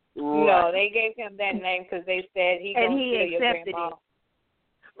 Right. No, they gave him that name because they said he accepted it.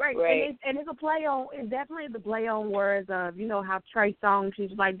 Right. And it's a play on. It's definitely the play on words of, you know, how Trey Songz,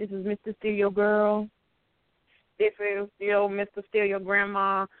 she's like, this is Mr. Steal Your Girl. This is still Mr. Steal Your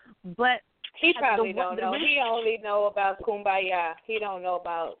Grandma. But he probably don't know. He only know about Kumbaya. He don't know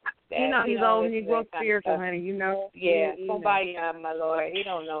about that. You know, he's old Negro spiritual, honey. You know. Yeah, Kumbaya, my Lord. He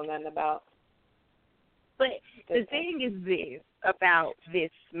don't know nothing about. But the thing is this about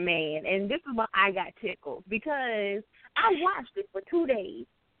this man, and this is why I got tickled, because I watched it for 2 days.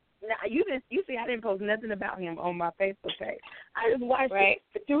 Now you see I didn't post nothing about him on my Facebook page. I just watched it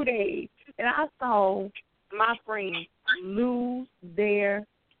for 2 days, and I saw my friends lose their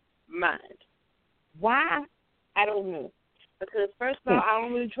mind. Why? I don't know. Because first of all, I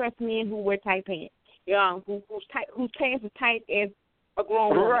don't really trust men who wear tight pants. You know, whose pants are tight as a grown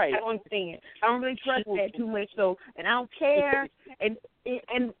woman. Right. I don't understand. I don't really trust that too much. So, and I don't care. And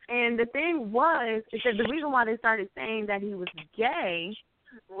the thing was, is that the reason why they started saying that he was gay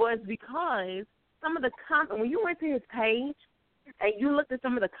was because some of the when you went to his page and you looked at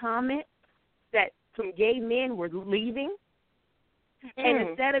some of the comments that some gay men were leaving, and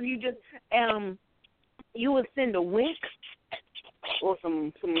instead of you just you would send a wink or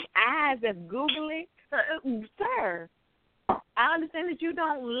some eyes that's googly, sir. I understand that you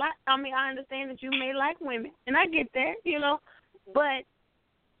don't like. I mean, I understand that you may like women, and I get that, you know. But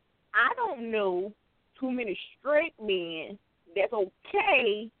I don't know too many straight men that's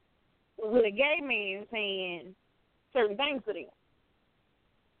okay with a gay man saying certain things to them.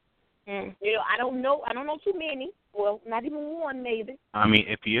 You know, I don't know too many. Well, not even one, maybe. I mean,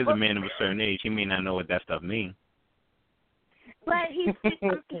 if he is a man of a certain age, he may not know what that stuff means. But he's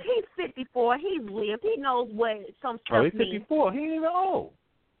 54. He's lived. He knows what some stuff means. Oh, he's 54. He ain't even old.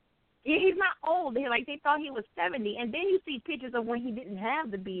 Yeah, he's not old. Like, they thought he was 70. And then you see pictures of when he didn't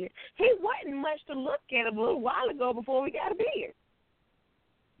have the beard. He wasn't much to look at a little while ago before we got a beard.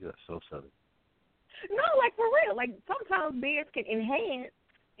 You're so southern. No, like, for real. Like, sometimes beards can enhance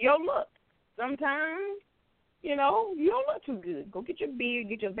your look. Sometimes, you know, you don't look too good. Go get your beard,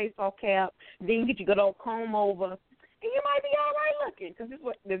 get your baseball cap, then get your good old comb over, and you might be all right looking, because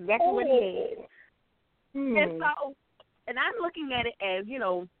that's exactly what he had. And so, and I'm looking at it as, you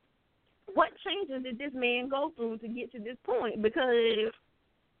know, what changes did this man go through to get to this point? Because,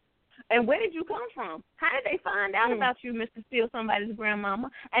 and where did you come from? How did they find out about you, Mr. Steal Somebody's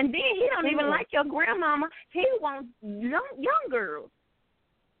Grandmama? And then he don't even like your grandmama. He wants young girls.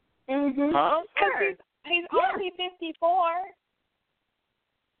 Huh? Because he's only 54.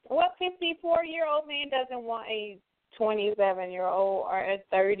 What 54-year-old man doesn't want a 27-year-old or a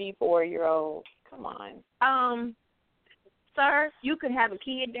 34-year-old? Come on. Sir, you could have a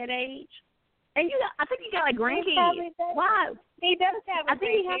kid that age. And I think you got like grandkids. Why? He does have a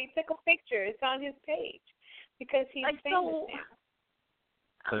grandkid. He took a picture. It's on his page because he's famous now.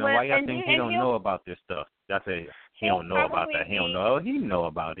 So then why y'all think he don't know about this stuff? Y'all say he don't know about that. He don't know. He know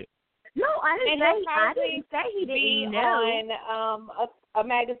about it. No, I didn't say he didn't know. On a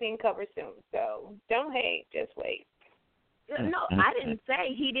magazine cover soon. So don't hate, just wait. No, I didn't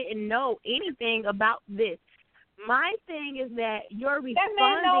say he didn't know anything about this. My thing is that you're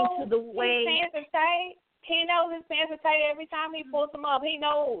responding to the way. His pants are tight. He knows his pants are tight every time he pulls them up. He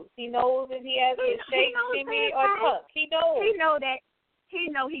knows. He knows if he has a shake, shimmy, or tuck. He knows. He know that. He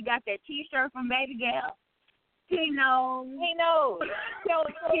know he got that T-shirt from Baby Gal. He knows. He knows.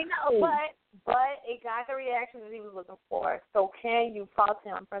 He knows. But it got the reaction that he was looking for. So can you fault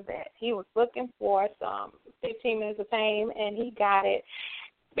him for that? He was looking for some 15 minutes of fame, and he got it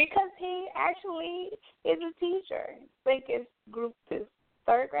because he actually is a teacher. I think his group is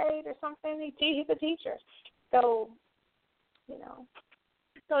 3rd grade or something. He's a teacher. So, you know.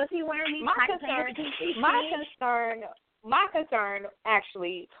 So is he wearing these tight pants? My concern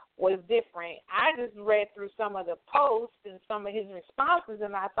actually was different. I just read through some of the posts and some of his responses,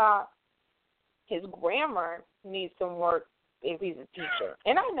 and I thought his grammar needs some work if he's a teacher.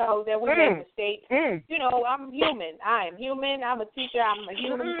 And I know that we make mistakes. You know, I'm human. I am human. I'm a teacher. I'm a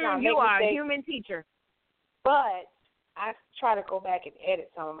human. You are a human teacher. But I try to go back and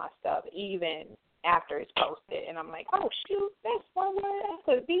edit some of my stuff, even after it's posted. And I'm like, oh, shoot, that's one word. That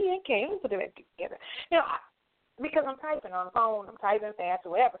could be in K. Let me put it back together. You know, because I'm typing on the phone, I'm typing fast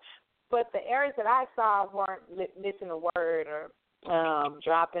or whatever. But the areas that I saw weren't missing a word or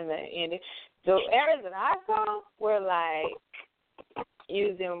dropping the ending. The areas that I saw were like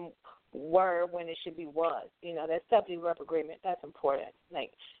using word when it should be was. You know, that subject verb agreement, that's important.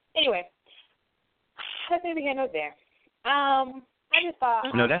 Like, anyway, that's neither here nor there. I just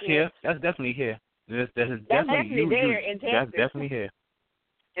thought. No, that's here. That's definitely here. That's definitely there in Texas. That's definitely here.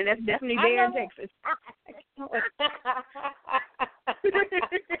 And that's definitely there in Texas.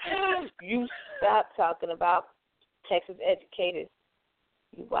 You stop talking about Texas educators.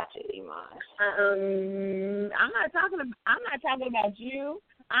 You watch it, Iman. I'm not talking about you.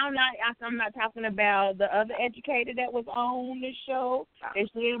 I'm not talking about the other educator that was on the show. And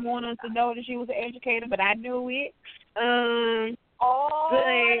she didn't want us to know that she was an educator, but I knew it. I know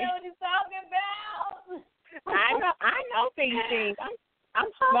what you're talking about. I know these things. I'm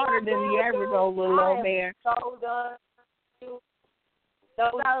smarter than the average old little old man. So done.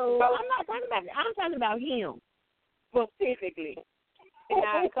 I'm not talking about it. I'm talking about him specifically. And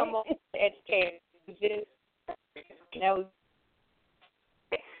I come on educated.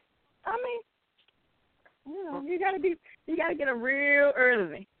 I mean, you gotta get up real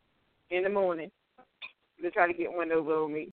early in the morning to try to get one of those old meat.